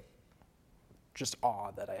of like just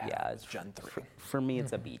awe that I had with Gen 3. For me,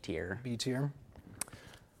 it's a B tier. B tier.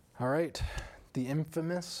 All right, the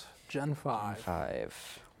infamous Gen 5. Gen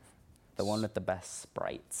 5. The one with the best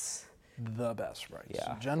sprites. The best sprites.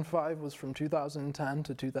 Yeah. Gen 5 was from 2010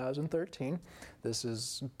 to 2013. This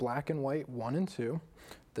is Black and White 1 and 2.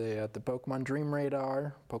 They had the Pokemon Dream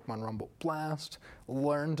Radar, Pokemon Rumble Blast,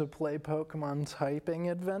 Learn to Play Pokemon Typing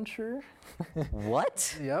Adventure.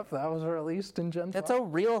 What? Yep, that was released in Gen 5. That's a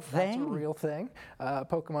real thing? That's a real thing.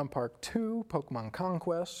 Pokemon Park 2, Pokemon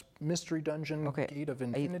Conquest, Mystery Dungeon, Gate of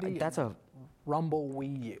Infinity, that's a Rumble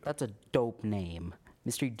Wii U. That's a dope name.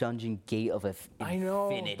 Mystery Dungeon Gate of Infinity. I know.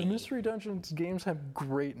 The Mystery Dungeons games have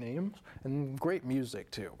great names and great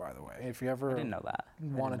music too, by the way. If you ever didn't know that.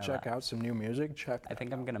 want to check out some new music, check that I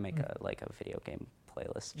think I'm going to make a video game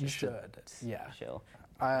playlist. You should. Yeah. Chill.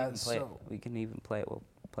 We can even play it while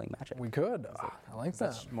playing Magic. We could. I like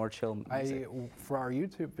that. That's more chill music. For our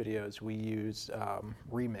YouTube videos, we use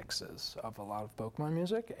remixes of a lot of Pokemon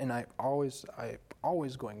music, and I always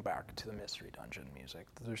going back to the Mystery Dungeon music.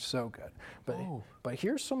 They're so good. But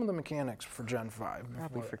here's some of the mechanics for Gen 5.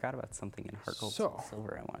 We forgot about something in Heart Gold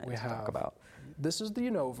Silver I wanted to talk about. This is the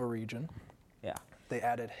Unova region. Yeah. They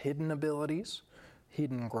added hidden abilities,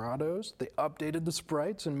 hidden grottos. They updated the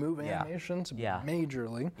sprites and move animations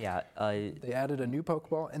majorly. Yeah. They added a new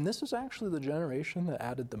Pokeball, and this is actually the generation that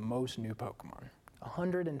added the most new Pokemon,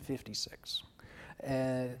 156.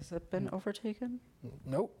 Has it been overtaken?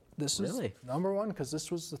 Nope. This is number one because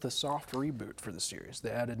this was the soft reboot for the series.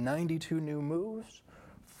 They added 92 new moves,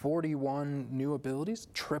 41 new abilities,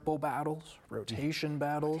 triple battles, rotation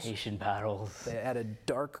battles. They added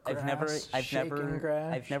dark grass,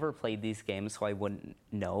 I've never played these games, so I wouldn't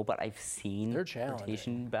know. But I've seen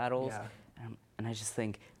rotation battles, and I just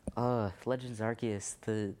think, Legends Arceus,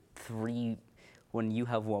 the 3. When you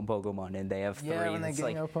have one Pokemon and they have 3, when they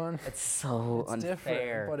gang up on. It's so unfair.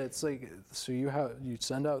 Different, but it's like you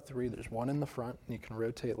send out 3. There's one in the front, and you can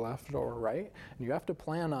rotate left or right, and you have to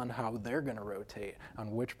plan on how they're going to rotate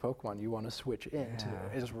on which Pokemon you want to switch into.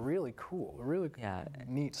 It's really cool, really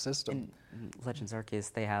neat system. In Legends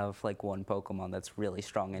Arceus, they have like one Pokemon that's really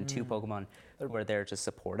strong and 2 Pokemon where they're to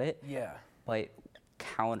support it. Yeah. But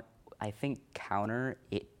I think counter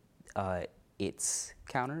it. Its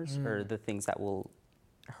counters are the things that will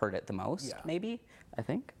hurt it the most, maybe, I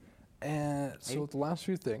think. And so the last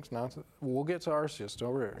few things, we'll get to Arceus,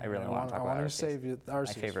 don't worry. I really want to talk about Arceus. I want to save you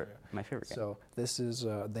Arceus. My favorite game. So this is,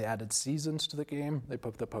 they added seasons to the game. They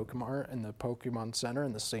put the Pokemon art and the Pokemon Center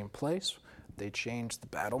in the same place. They changed the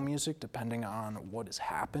battle music depending on what is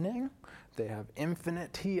happening. They have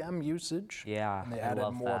infinite TM usage. Yeah, and they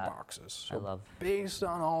added more boxes. So based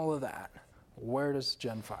on all of that, where does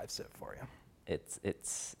Gen 5 sit for you? It's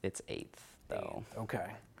 8th though. Okay.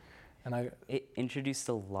 And it introduced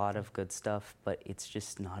a lot of good stuff, but it's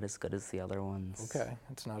just not as good as the other ones. Okay,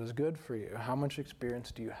 it's not as good for you. How much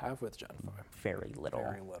experience do you have with Gen 5? Very little.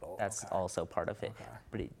 Very little. That's also part of it. Okay.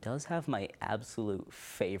 But it does have my absolute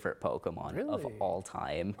favorite Pokemon of all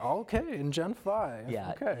time. Okay, in Gen 5.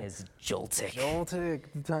 Yeah, okay. It's Joltik. Joltik,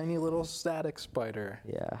 the tiny little static spider.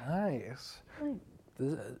 Yeah. Nice.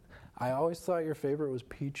 I always thought your favorite was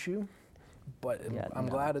Pichu. But I'm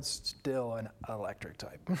glad it's still an electric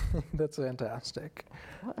type. That's fantastic.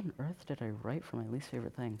 What on earth did I write for my least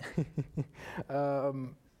favorite thing?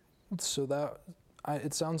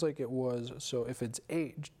 It sounds like it was, so if it's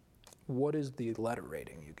 8, what is the letter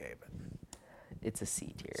rating you gave it? It's a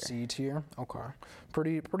C tier. C tier? Okay.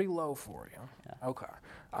 Pretty low for you. Yeah. Okay.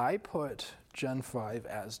 I put Gen 5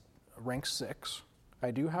 as rank 6.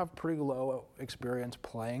 I do have pretty low experience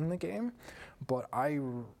playing the game, but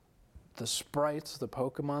the sprites, the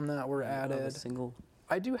Pokemon that were added.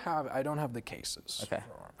 I don't have the cases. Okay.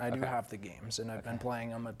 I do have the games, and I've been playing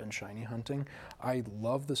them. I've been shiny hunting. I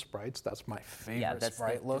love the sprites. That's my favorite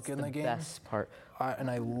sprite look in the game. Best part. And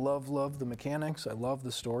I love the mechanics. I love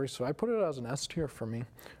the story. So I put it as an S tier for me.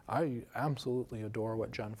 I absolutely adore what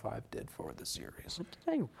Gen 5 did for the series. What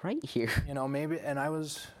did I write here? You know, maybe, and I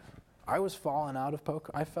was falling out of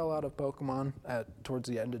Pokemon. I fell out of Pokemon towards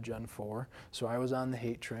the end of Gen 4, so I was on the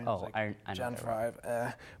hate train. Oh, I know Gen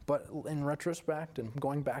 5. But in retrospect, and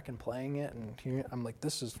going back and playing it, and I'm like,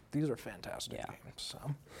 these are fantastic games. So,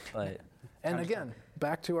 and again,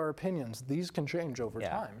 back to our opinions. These can change over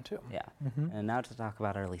time too. Yeah. And now to talk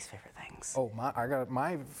about our least favorite things. Oh, I got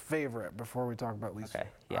my favorite before we talk about least.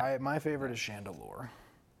 My favorite is Chandelure.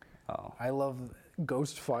 Oh. I love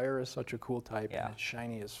Ghost Fire is such a cool type, and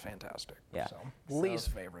shiny is fantastic. Yeah. So, least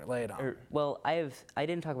favorite, lay it on. Well, I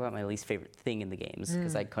didn't talk about my least favorite thing in the games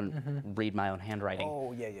because I couldn't read my own handwriting.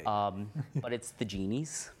 Oh, yeah. But it's the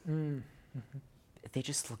genies. They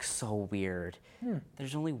just look so weird.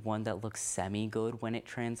 There's only one that looks semi-good when it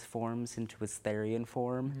transforms into its Therian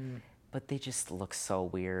form, but they just look so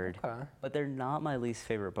weird. Okay. But they're not my least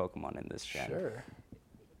favorite Pokemon in this gen. Sure.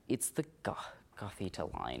 It's the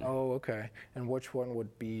Gothita line. Oh, okay. And which one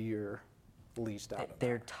would be your least out of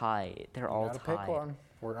They're tied. They're all tied. Pick one.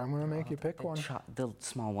 I'm going to make you pick one. The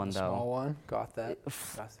small one, though. Small one? Got that.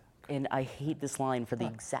 And I hate this line for the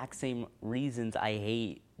exact same reasons I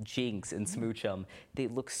hate Jinx and Smoochum. They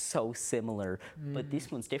look so similar, but this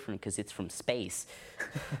one's different because it's from space.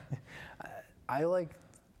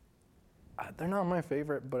 They're not my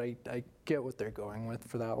favorite, but I get what they're going with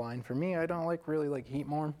for that line. For me, I don't really like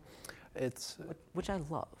Heatmor. Which I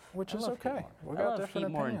love. Which is okay. We got different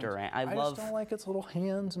Heatmor and Durant. I just don't like its little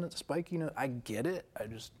hands and its spiky nose. I get it.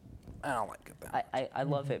 I don't like it that much. I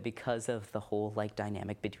love it because of the whole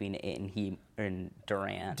dynamic between it and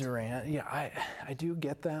Durant. Durant, yeah, I do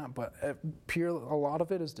get that, but a lot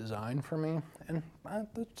of it is designed for me, and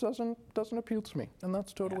it doesn't appeal to me, and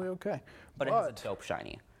that's totally okay. But it has a dope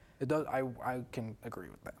shiny. It does. I can agree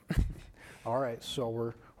with that. All right, so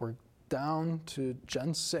we're down to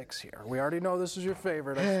Gen 6 here. We already know this is your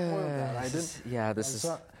favorite. I spoiled that. I didn't. Yeah, this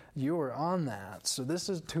is. You were on that. So this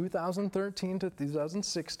is 2013 to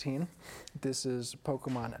 2016. This is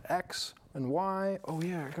Pokemon X and Y. Oh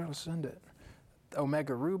yeah, I gotta send it.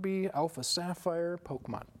 Omega Ruby, Alpha Sapphire,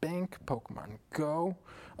 Pokemon Bank, Pokemon Go,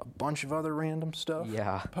 a bunch of other random stuff.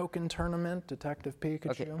 Yeah. Pokken Tournament, Detective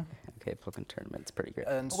Pikachu. Okay, Pokken Tournament's pretty great.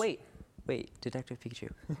 And Wait, Detective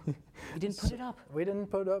Pikachu. You didn't put it up. We didn't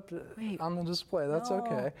put it up on the display. That's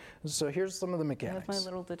okay. So here's some of the mechanics. I have my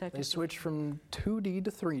little detective. They switched from 2D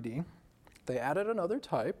to 3D. They added another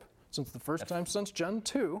type. Since the first time since Gen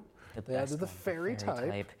 2, they added the fairy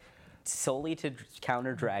type. Solely to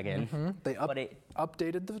counter Dragon. They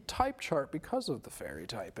updated the type chart because of the fairy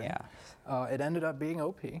typing. Yeah. It ended up being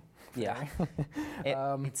OP. Yeah.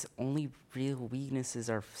 Its only real weaknesses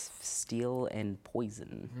are steel and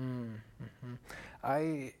poison.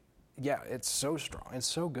 It's so strong. It's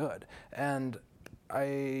so good. And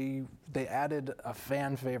they added a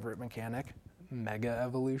fan favorite mechanic, Mega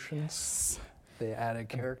Evolutions. They added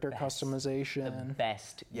character customization. The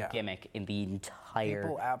best gimmick in the entire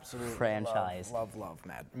People absolutely franchise. Love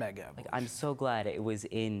Mega Evolution. I'm so glad it was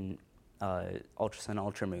in Ultra Sun,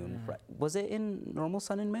 Ultra Moon. Was it in normal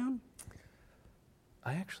Sun and Moon?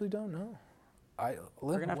 I actually don't know.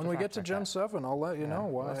 When we get to Gen 7, I'll let you know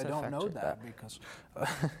why I don't know that. Because,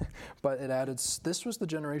 but it added. This was the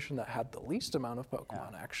generation that had the least amount of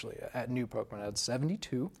Pokemon actually. At new Pokemon, it had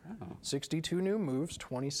 72, 62 new moves,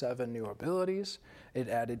 27 new abilities. It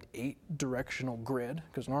added 8 directional grid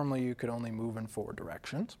because normally you could only move in 4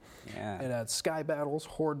 directions. Yeah. It had sky battles,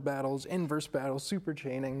 horde battles, inverse battles, super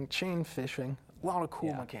chaining, chain fishing. A lot of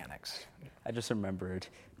cool mechanics. I just remembered.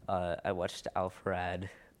 I watched Alfred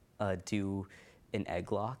do an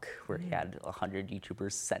egg lock where he had 100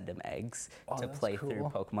 YouTubers send him eggs to play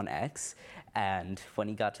through Pokemon X. And when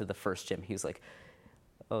he got to the first gym, he was like,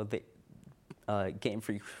 Game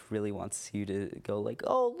Freak really wants you to go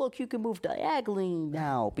oh, look, you can move diagonally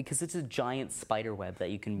now. Because it's a giant spider web that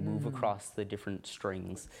you can move across the different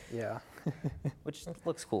strings. Yeah. Which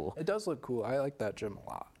looks cool. It does look cool. I like that gym a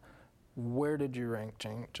lot. Where did you rank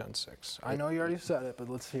Gen 6? I know you already said it, but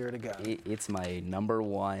let's hear it again. It's my number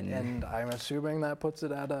 1. And I'm assuming that puts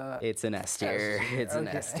it at a... It's an S tier. It's an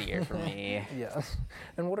S tier for me. Yes.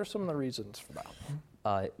 And what are some of the reasons for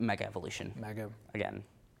that? Mega Evolution. Mega. Again.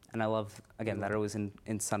 And I love, that it was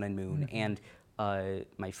in Sun and Moon. And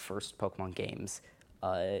my first Pokemon games,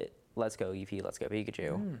 Let's Go Eevee, Let's Go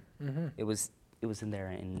Pikachu. It was in there,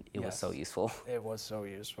 and it was so useful. It was so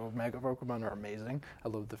useful. Mega Pokemon are amazing. I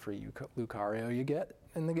love the free Lucario you get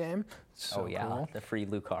in the game. So cool. The free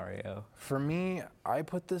Lucario. For me, I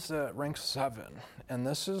put this at rank 7, and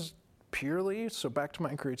this is purely, so back to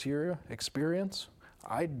my criteria, experience.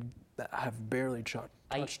 I have barely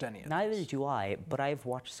touched any of Neither do I, but I've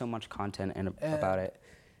watched so much content about it.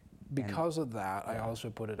 Because of that, I also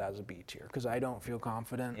put it as a B tier, because I don't feel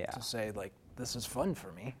confident to say, like, this is fun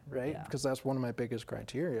for me, right? Yeah. Because that's one of my biggest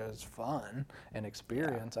criteria is fun and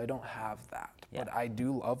experience. I don't have that. But I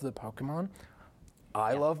do love the Pokemon.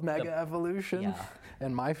 I love Mega Evolution.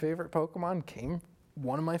 And my favorite Pokemon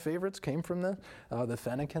one of my favorites came from the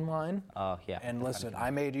Fennekin line. Oh, yeah. And listen,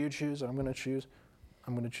 I made you choose. I'm going to choose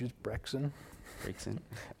Brexen. Brexen.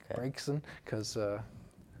 Okay. Brexen, because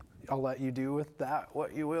I'll let you do with that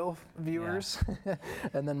what you will, viewers. Yeah.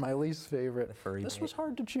 And then my least favorite. This was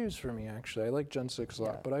hard to choose for me, actually. I like Gen 6 a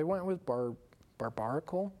lot, but I went with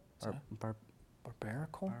Barbaracle. Barbaracle?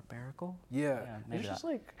 Barbaracle? Yeah. It's just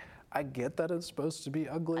like, I get that it's supposed to be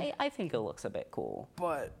ugly. I think it looks a bit cool.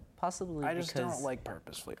 But possibly I just don't like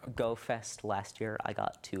purposefully ugly. Go Fest last year, I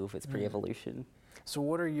got 2 of its pre-evolution. So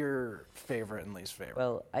what are your favorite and least favorite?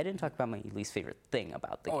 Well, I didn't talk about my least favorite thing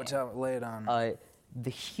about the game. Lay it on. The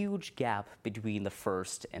huge gap between the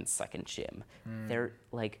first and second gym. They're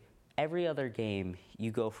like every other game,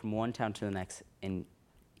 you go from one town to the next, and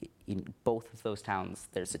in both of those towns,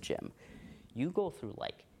 there's a gym. You go through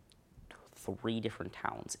like 3 different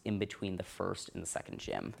towns in between the first and the second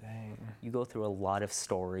gym. Dang. You go through a lot of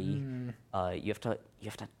story. You have to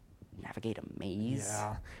navigate a maze.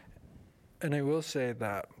 Yeah. And I will say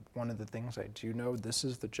that one of the things I do know, this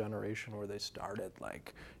is the generation where they started,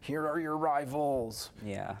 like, here are your rivals.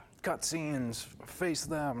 Yeah. Cutscenes, face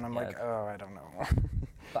them. And I'm like, oh, I don't know.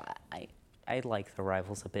 But I like the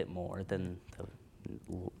rivals a bit more than the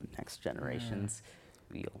next generations.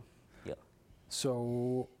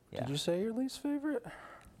 So, did you say your least favorite?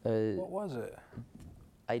 What was it?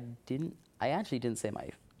 I actually didn't say my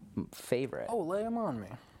favorite. Oh, lay them on me.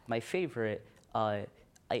 My favorite, I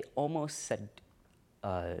almost said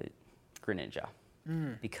Greninja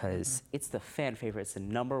because it's the fan favorite. It's the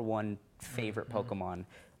 #1 favorite Pokemon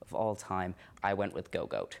of all time. I went with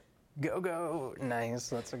Go-Goat. Go-Go, nice.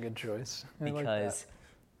 That's a good choice. Because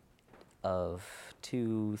of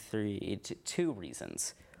two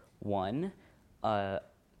reasons. One,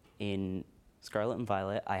 in Scarlet and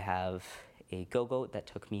Violet, I have a Go-Goat that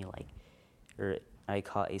took me I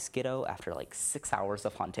caught a Skiddo after like 6 hours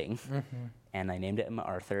of hunting, and I named it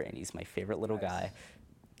Arthur, and he's my favorite little guy.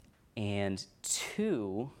 And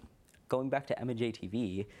 2, going back to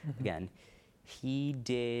MJTV again, he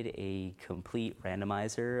did a complete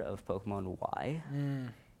randomizer of Pokemon Y,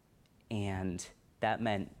 and that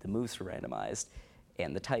meant the moves were randomized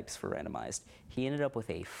and the types were randomized. He ended up with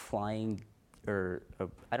a flying,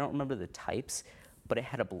 I don't remember the types, but it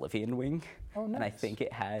had Oblivion Wing, and I think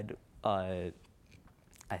it had.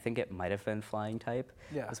 I think it might have been flying type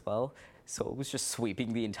as well. So it was just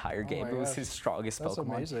sweeping the entire game. It was his strongest Pokemon.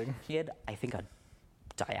 That's amazing. He had, I think, a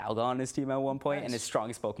Dialga on his team at one point, and his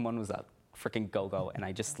strongest Pokemon was a freaking Go-Go, and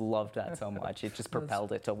I just loved that so much. It just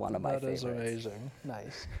propelled it to one of my favorites. That is amazing.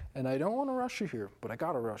 Nice. And I don't want to rush you here, but I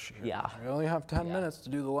got to rush you here. Yeah. We only have 10 minutes to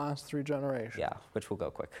do the last 3 generations. Yeah, which will go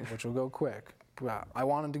quick. But I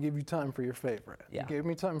wanted to give you time for your favorite. Yeah. You gave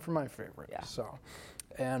me time for my favorite. Yeah. So,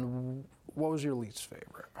 and what was your least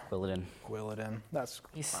favorite? Quilladin. That's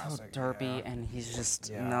He's classic. so derpy, and he's just,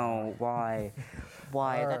 no, why?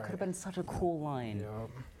 Why? That could have been such a cool line. Yep.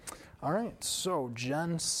 All right, so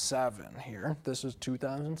Gen 7 here. This is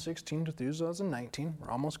 2016 to 2019. We're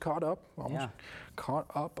almost caught up. Caught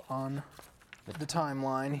up on the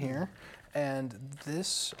timeline here. And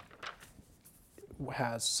this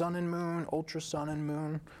has Sun and Moon, Ultra Sun and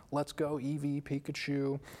Moon, Let's Go, Eevee,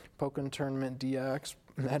 Pikachu, Pokemon Tournament DX,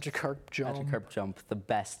 Magikarp Jump. The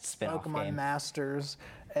best spin-off Pokemon game. Masters,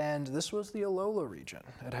 and this was the Alola region.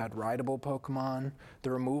 It had rideable Pokemon,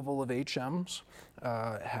 the removal of HMs,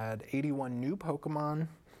 it had 81 new Pokemon,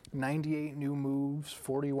 98 new moves,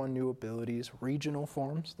 41 new abilities, regional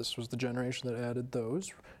forms. This was the generation that added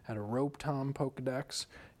those. Had a Rotom Pokedex.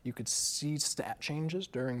 You could see stat changes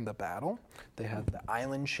during the battle. They had the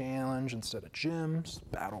Island Challenge instead of gyms,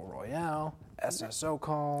 Battle Royale, SSO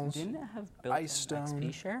calls, Didn't it have built-in Ice Stone.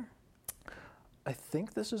 XP share? I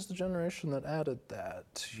think this is the generation that added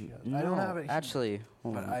that. No, I don't have it here. Actually,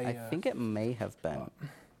 but I think it may have been.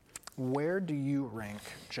 Where do you rank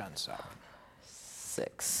Gen 7?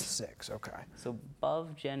 6. 6, okay. So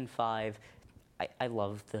above Gen 5, I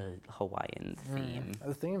love the Hawaiian theme.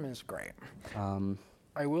 The theme is great.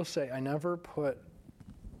 I will say I never put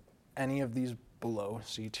any of these below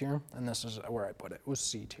C tier, and this is where I put it. It was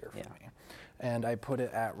C tier for me. And I put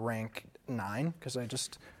it at rank 9 because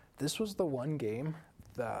this was the one game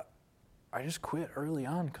that I just quit early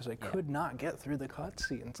on because I could not get through the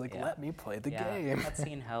cutscenes. Like, let me play the game.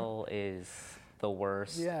 Cutscene hell is the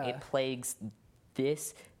worst. Yeah. It plagues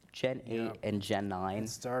this Gen 8 and Gen 9. It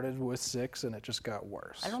started with 6 and it just got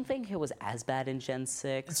worse. I don't think it was as bad in Gen It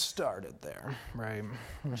 6. started there, right?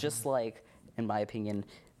 Just like, in my opinion,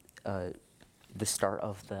 the start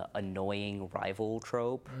of the annoying rival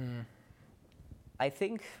trope. I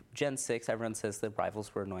think Gen 6, everyone says the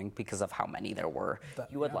rivals were annoying because of how many there were.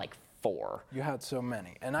 You had like 4. You had so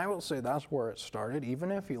many. And I will say that's where it started.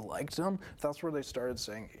 Even if you liked them, that's where they started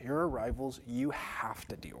saying, here are rivals, you have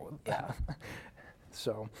to deal with them.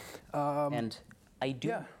 So, and I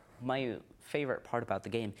do, my favorite part about the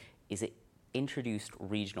game is it introduced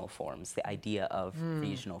regional forms, the idea of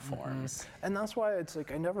regional forms. And that's why it's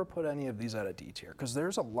like I never put any of these at a D tier because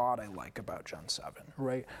there's a lot I like about Gen 7,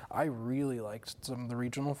 right? I really liked some of the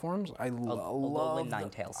regional forms. I love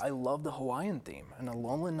Ninetales. I love the Hawaiian theme and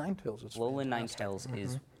Alolan Ninetales. Alolan Ninetales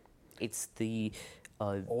is, it's the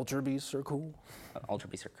Ultra Beasts are cool. Ultra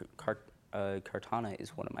Beasts are cool. Kartana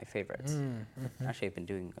is one of my favorites. Actually, I've been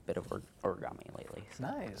doing a bit of origami lately. So.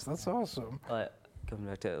 Nice, that's awesome. But coming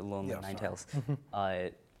back to Alolan Ninetales,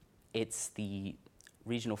 it's the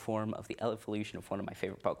regional form of the evolution of one of my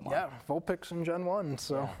favorite Pokemon. Yeah, Vulpix in Gen 1,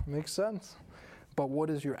 so makes sense. But what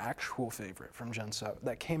is your actual favorite from Gen 7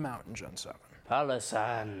 that came out in Gen 7?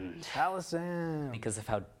 Palisand. Palisand. Because of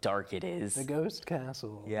how dark it is. The Ghost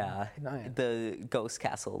Castle. Yeah. Nice. The ghost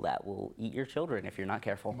castle that will eat your children if you're not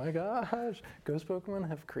careful. Oh my gosh. Ghost Pokemon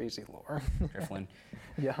have crazy lore. Careful.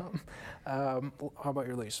 Yeah. How about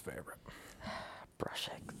your least favorite?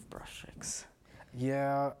 Brushix.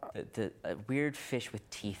 Yeah. The weird fish with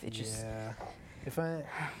teeth. It just. Yeah. If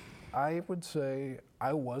I would say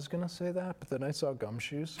I was gonna say that, but then I saw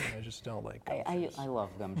Gumshoes, and I just don't like Gumshoes. I love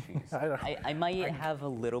Gumshoes. I might have a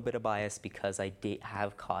little bit of bias because I did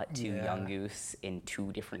have caught 2 young goose in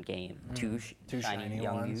 2 different games, two shiny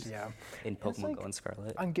young ones, goose in Pokemon Go and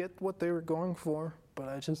Scarlet. I get what they were going for, but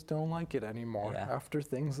I just don't like it anymore after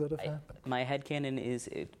things that have happened. My headcanon is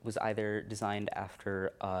it was either designed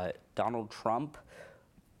after Donald Trump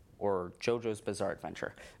or JoJo's Bizarre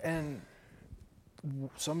Adventure. And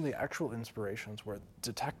some of the actual inspirations were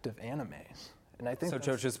detective animes, and I think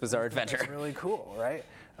JoJo's Bizarre Adventure. That's really cool, right?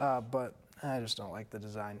 But I just don't like the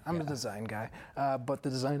design. I'm a design guy, but the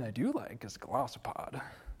design I do like is Golisopod.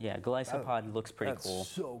 Yeah, Golisopod looks pretty cool. That's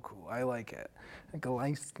so cool. I like it.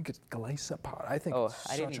 Golisopod. I think. Oh, it's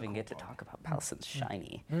I didn't such a even cool get to talk about Palisand's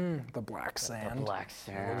shiny. The black sand. The black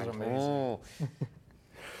sand. It was amazing. Oh.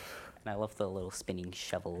 And I love the little spinning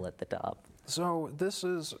shovel at the top. So this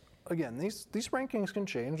is, again, these rankings can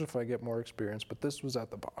change if I get more experience, but this was at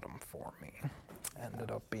the bottom for me. Ended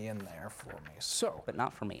up being there for me. So. But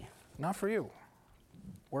not for me. Not for you.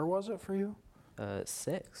 Where was it for you?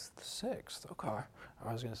 6th. 6th, okay.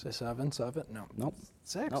 I was going to say 7. No. Nope.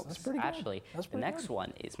 6. Nope. That's pretty good. Actually, the next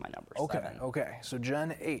one is my number 7. Okay. So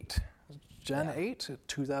Gen 8. Gen 8,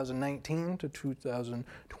 2019 to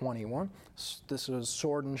 2021. This is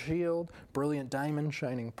Sword and Shield, Brilliant Diamond,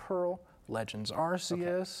 Shining Pearl, Legends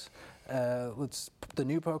Arceus. The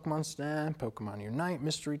new Pokemon Snap, Pokemon Unite,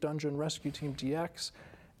 Mystery Dungeon, Rescue Team DX.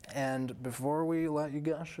 And before we let you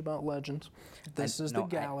gush about Legends, this is the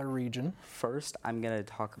Galar region. First, I'm going to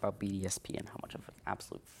talk about BDSP and how much of an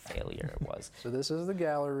absolute failure it was. So this is the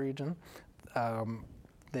Galar region.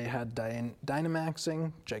 They had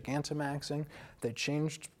Dynamaxing, Gigantamaxing. They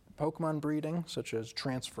changed Pokemon breeding, such as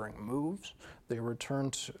transferring moves. They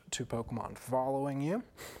returned to Pokemon following you.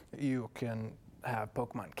 You can have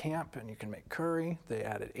Pokemon Camp, and you can make Curry. They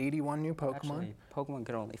added 81 new Pokemon. Actually, Pokemon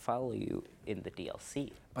could only follow you in the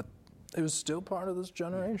DLC. But it was still part of this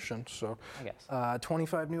generation, so. I guess.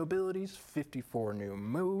 25 new abilities, 54 new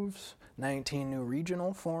moves, 19 new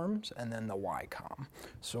regional forms, and then the Wycom.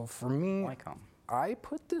 So for me, I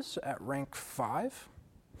put this at rank 5.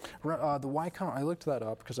 The Wycom, I looked that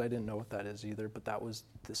up because I didn't know what that is either, but that was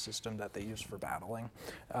the system that they used for battling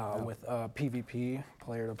with PvP,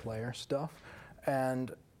 player-to-player stuff.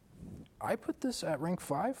 And I put this at rank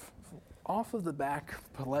 5 off of the back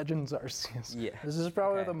of Legends Arceus. Yeah. This is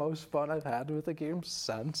probably the most fun I've had with the game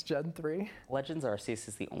since Gen 3. Legends Arceus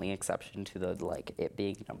is the only exception to the it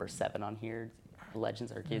being number 7 on here.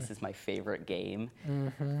 Legends Arceus is my favorite game,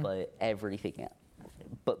 but everything else.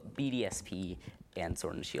 But BDSP and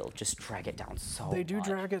Sword and Shield just drag it down so much. They do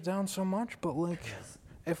drag it down so much, but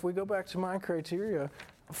if we go back to my criteria,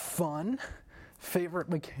 fun, favorite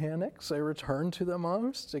mechanics. I return to the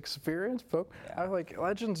most experience. I like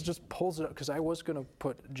Legends just pulls it up because I was gonna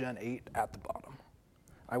put Gen 8 at the bottom.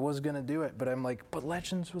 I was gonna do it, but I'm like, but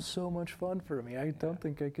Legends was so much fun for me. I don't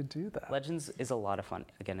think I could do that. Legends is a lot of fun.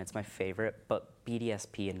 Again, it's my favorite, but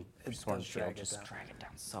BDSP and Sword and Shield just drag it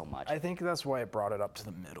down so much. I think that's why it brought it up to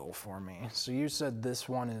the middle for me. So you said this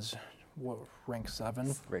one is what, rank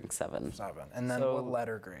 7? Rank 7. 7. And then what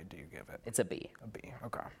letter grade do you give it? It's a B. A B.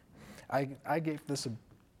 Okay. I gave this a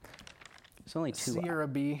There's only 2. C or a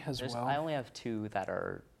B as well. I only have 2 that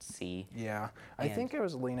are C. Yeah, I think I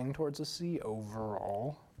was leaning towards a C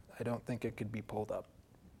overall. I don't think it could be pulled up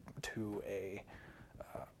to a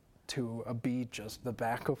B, just the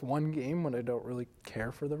back of one game when I don't really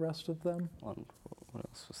care for the rest of them. What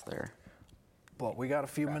else was there? But we got a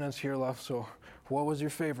few minutes here left, so what was your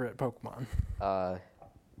favorite Pokemon?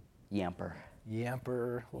 Yamper.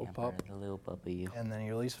 Yamper, little pup. The little puppy. And then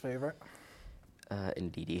your least favorite?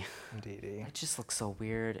 Indeedee. Indeedee. It just looks so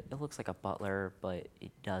weird. It looks like a butler, but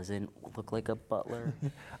it doesn't look like a butler.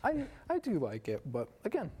 I do like it, but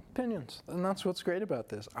again, opinions. And that's what's great about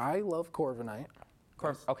this. I love Corviknight.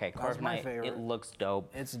 Corviknight, it looks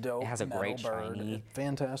dope. It's dope. It has a great shiny.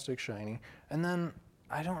 Fantastic shiny. And then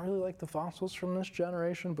I don't really like the fossils from this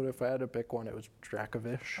generation, but if I had to pick one, it was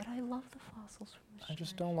Dracovish. But I love the fossils from this I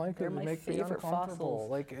just don't like They're it. my They make me favorite uncomfortable.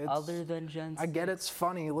 fossils, Like other than Gen 6. I get it's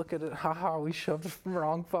funny. Look at it. Haha, we shoved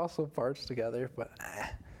wrong fossil parts together, but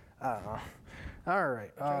I don't know. All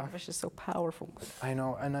right. Dracovish is so powerful. I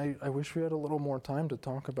know, and I wish we had a little more time to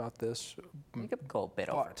talk about this. We could go a bit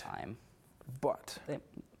over time. But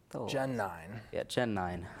Gen 9. Yeah, Gen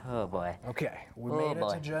 9. Oh boy. Okay, we made it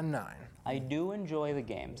to Gen 9. I do enjoy the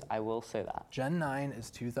games, I will say that. Gen 9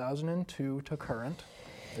 is 2002 to current.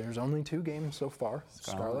 There's only 2 games so far,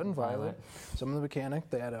 Scarlet and Violet. Some of the mechanic,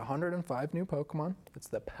 they had 105 new Pokemon. It's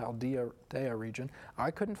the Paldea region.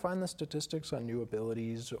 I couldn't find the statistics on new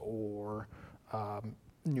abilities or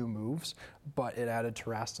new moves, but it added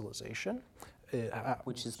terrestrialization.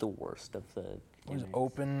 Which is the worst of the It was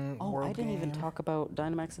open world I didn't even game. talk about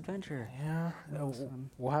Dynamax Adventure. Yeah,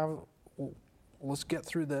 let's get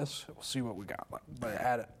through this. We'll see what we got. But it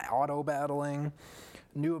added auto battling,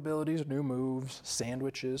 new abilities, new moves,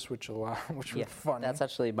 sandwiches, which were fun. That's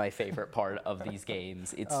actually my favorite part of these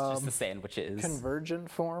games. It's just the sandwiches. Convergent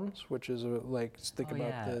forms, which is think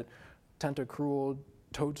about the Tentacruel,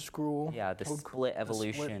 Toadscruel. Yeah, the split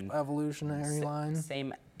evolution. The split evolutionary line.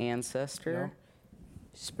 Same ancestor.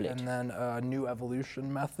 Split. And then new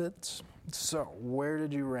evolution methods. So where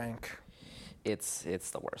did you rank? It's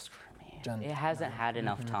the worst for me. Gen it hasn't had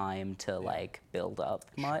enough time to build up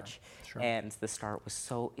much, and the start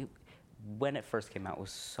was when it first came out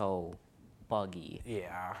was so buggy.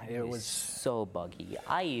 Yeah, it was so buggy.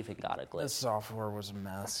 I even got a glitch. The software was a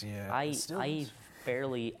mess. Yeah, I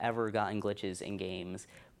barely ever gotten glitches in games,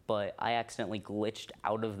 but I accidentally glitched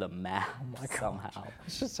out of the map somehow.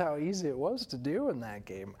 It's just how easy it was to do in that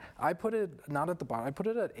game. I put it not at the bottom. I put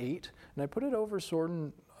it at 8, and I put it over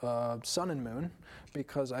Sun and Moon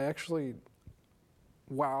because I actually,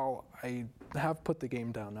 while I have put the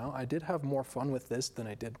game down now, I did have more fun with this than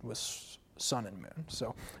I did with Sun and Moon.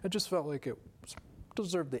 So it just felt like it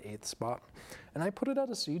deserved the 8th spot. And I put it at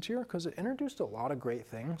a C tier because it introduced a lot of great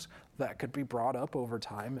things that could be brought up over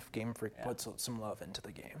time if Game Freak puts some love into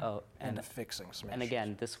the game. And fixing some issues. And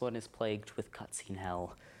again, this one is plagued with cutscene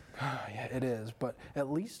hell. Yeah, it is, but at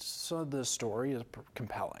least the story is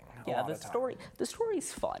compelling. Yeah, the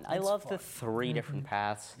story's fun. I love the 3 different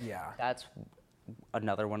paths. Yeah. That's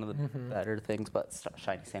another one of the better things, but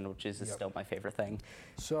shiny sandwiches is still my favorite thing.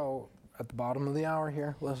 So at the bottom of the hour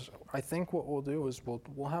here, I think what we'll do is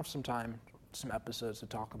we'll have some time, some episodes to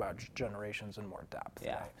talk about generations in more depth.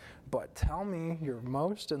 Yeah. Right? But tell me your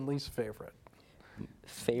most and least favorite.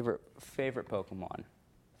 Favorite Pokemon,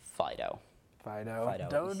 Fido.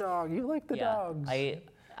 Fido. Dog. You like the dogs.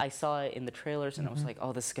 I saw it in the trailers and I was like,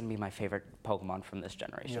 oh, this is going to be my favorite Pokemon from this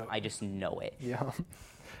generation. Yep. I just know it. Yeah.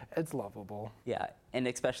 It's lovable. Yeah, and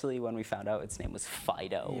especially when we found out its name was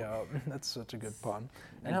Fido. Yeah, that's such a good pun.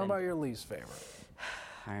 And how about your least favorite?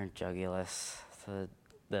 Iron Jugulus,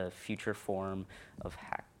 the future form of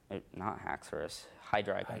not Haxorus,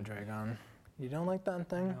 Hydreigon. Hydreigon. You don't like that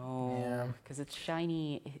thing? No, because it's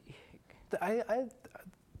shiny. I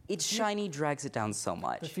It's shiny drags it down so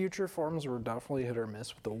much. The future forms were definitely hit or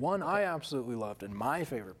miss. The one I absolutely loved and my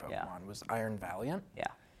favorite Pokemon was Iron Valiant. Yeah.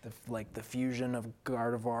 The fusion of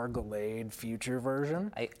Gardevoir, Gallade, future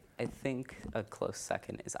version. I think a close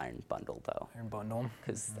second is Iron Bundle, though. Iron Bundle.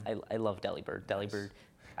 Because I love Delibird. Delibird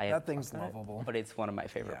That thing's lovable. But it's one of my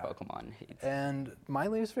favorite Yeah. Pokemon. And my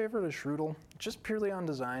least favorite is Strudel, just purely on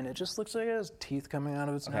design. It just looks like it has teeth coming out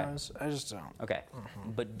of its nose. I just don't. Okay.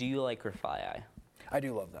 But do you like Refai? I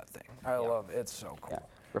do love that thing. I love it. It's so cool.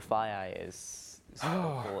 Yeah. Refai is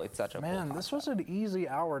so cool. It's such a Man, cool this was an easy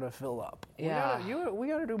hour to fill up. Yeah. We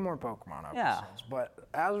gotta do more Pokemon episodes. Yeah. But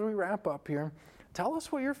as we wrap up here, tell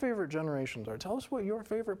us what your favorite generations are. Tell us what your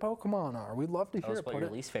favorite Pokemon are. We'd love to hear Tell us it. what your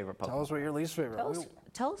least favorite Pokemon. Tell us what your least favorite.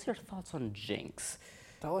 Tell us your thoughts on Jinx.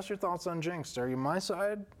 Tell us your thoughts on Jinx. Are you my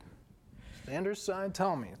side? Xander's side?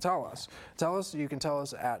 Tell me. Tell us. Tell us. You can tell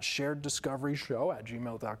us at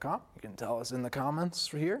shareddiscoveryshow@gmail.com. You can tell us in the comments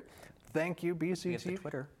here. Thank you, BCT. We have the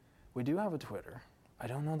Twitter. We do have a Twitter. I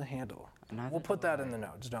don't know the handle. Neither We'll put that in the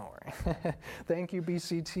notes, don't worry. Thank you,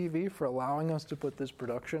 BCTV, for allowing us to put this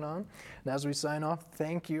production on. And as we sign off,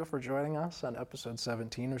 thank you for joining us on episode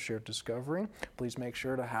 17 of Shared Discovery. Please make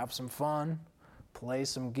sure to have some fun, play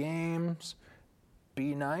some games,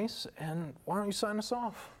 be nice, and why don't you sign us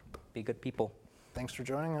off? Be good people. Thanks for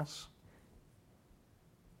joining us.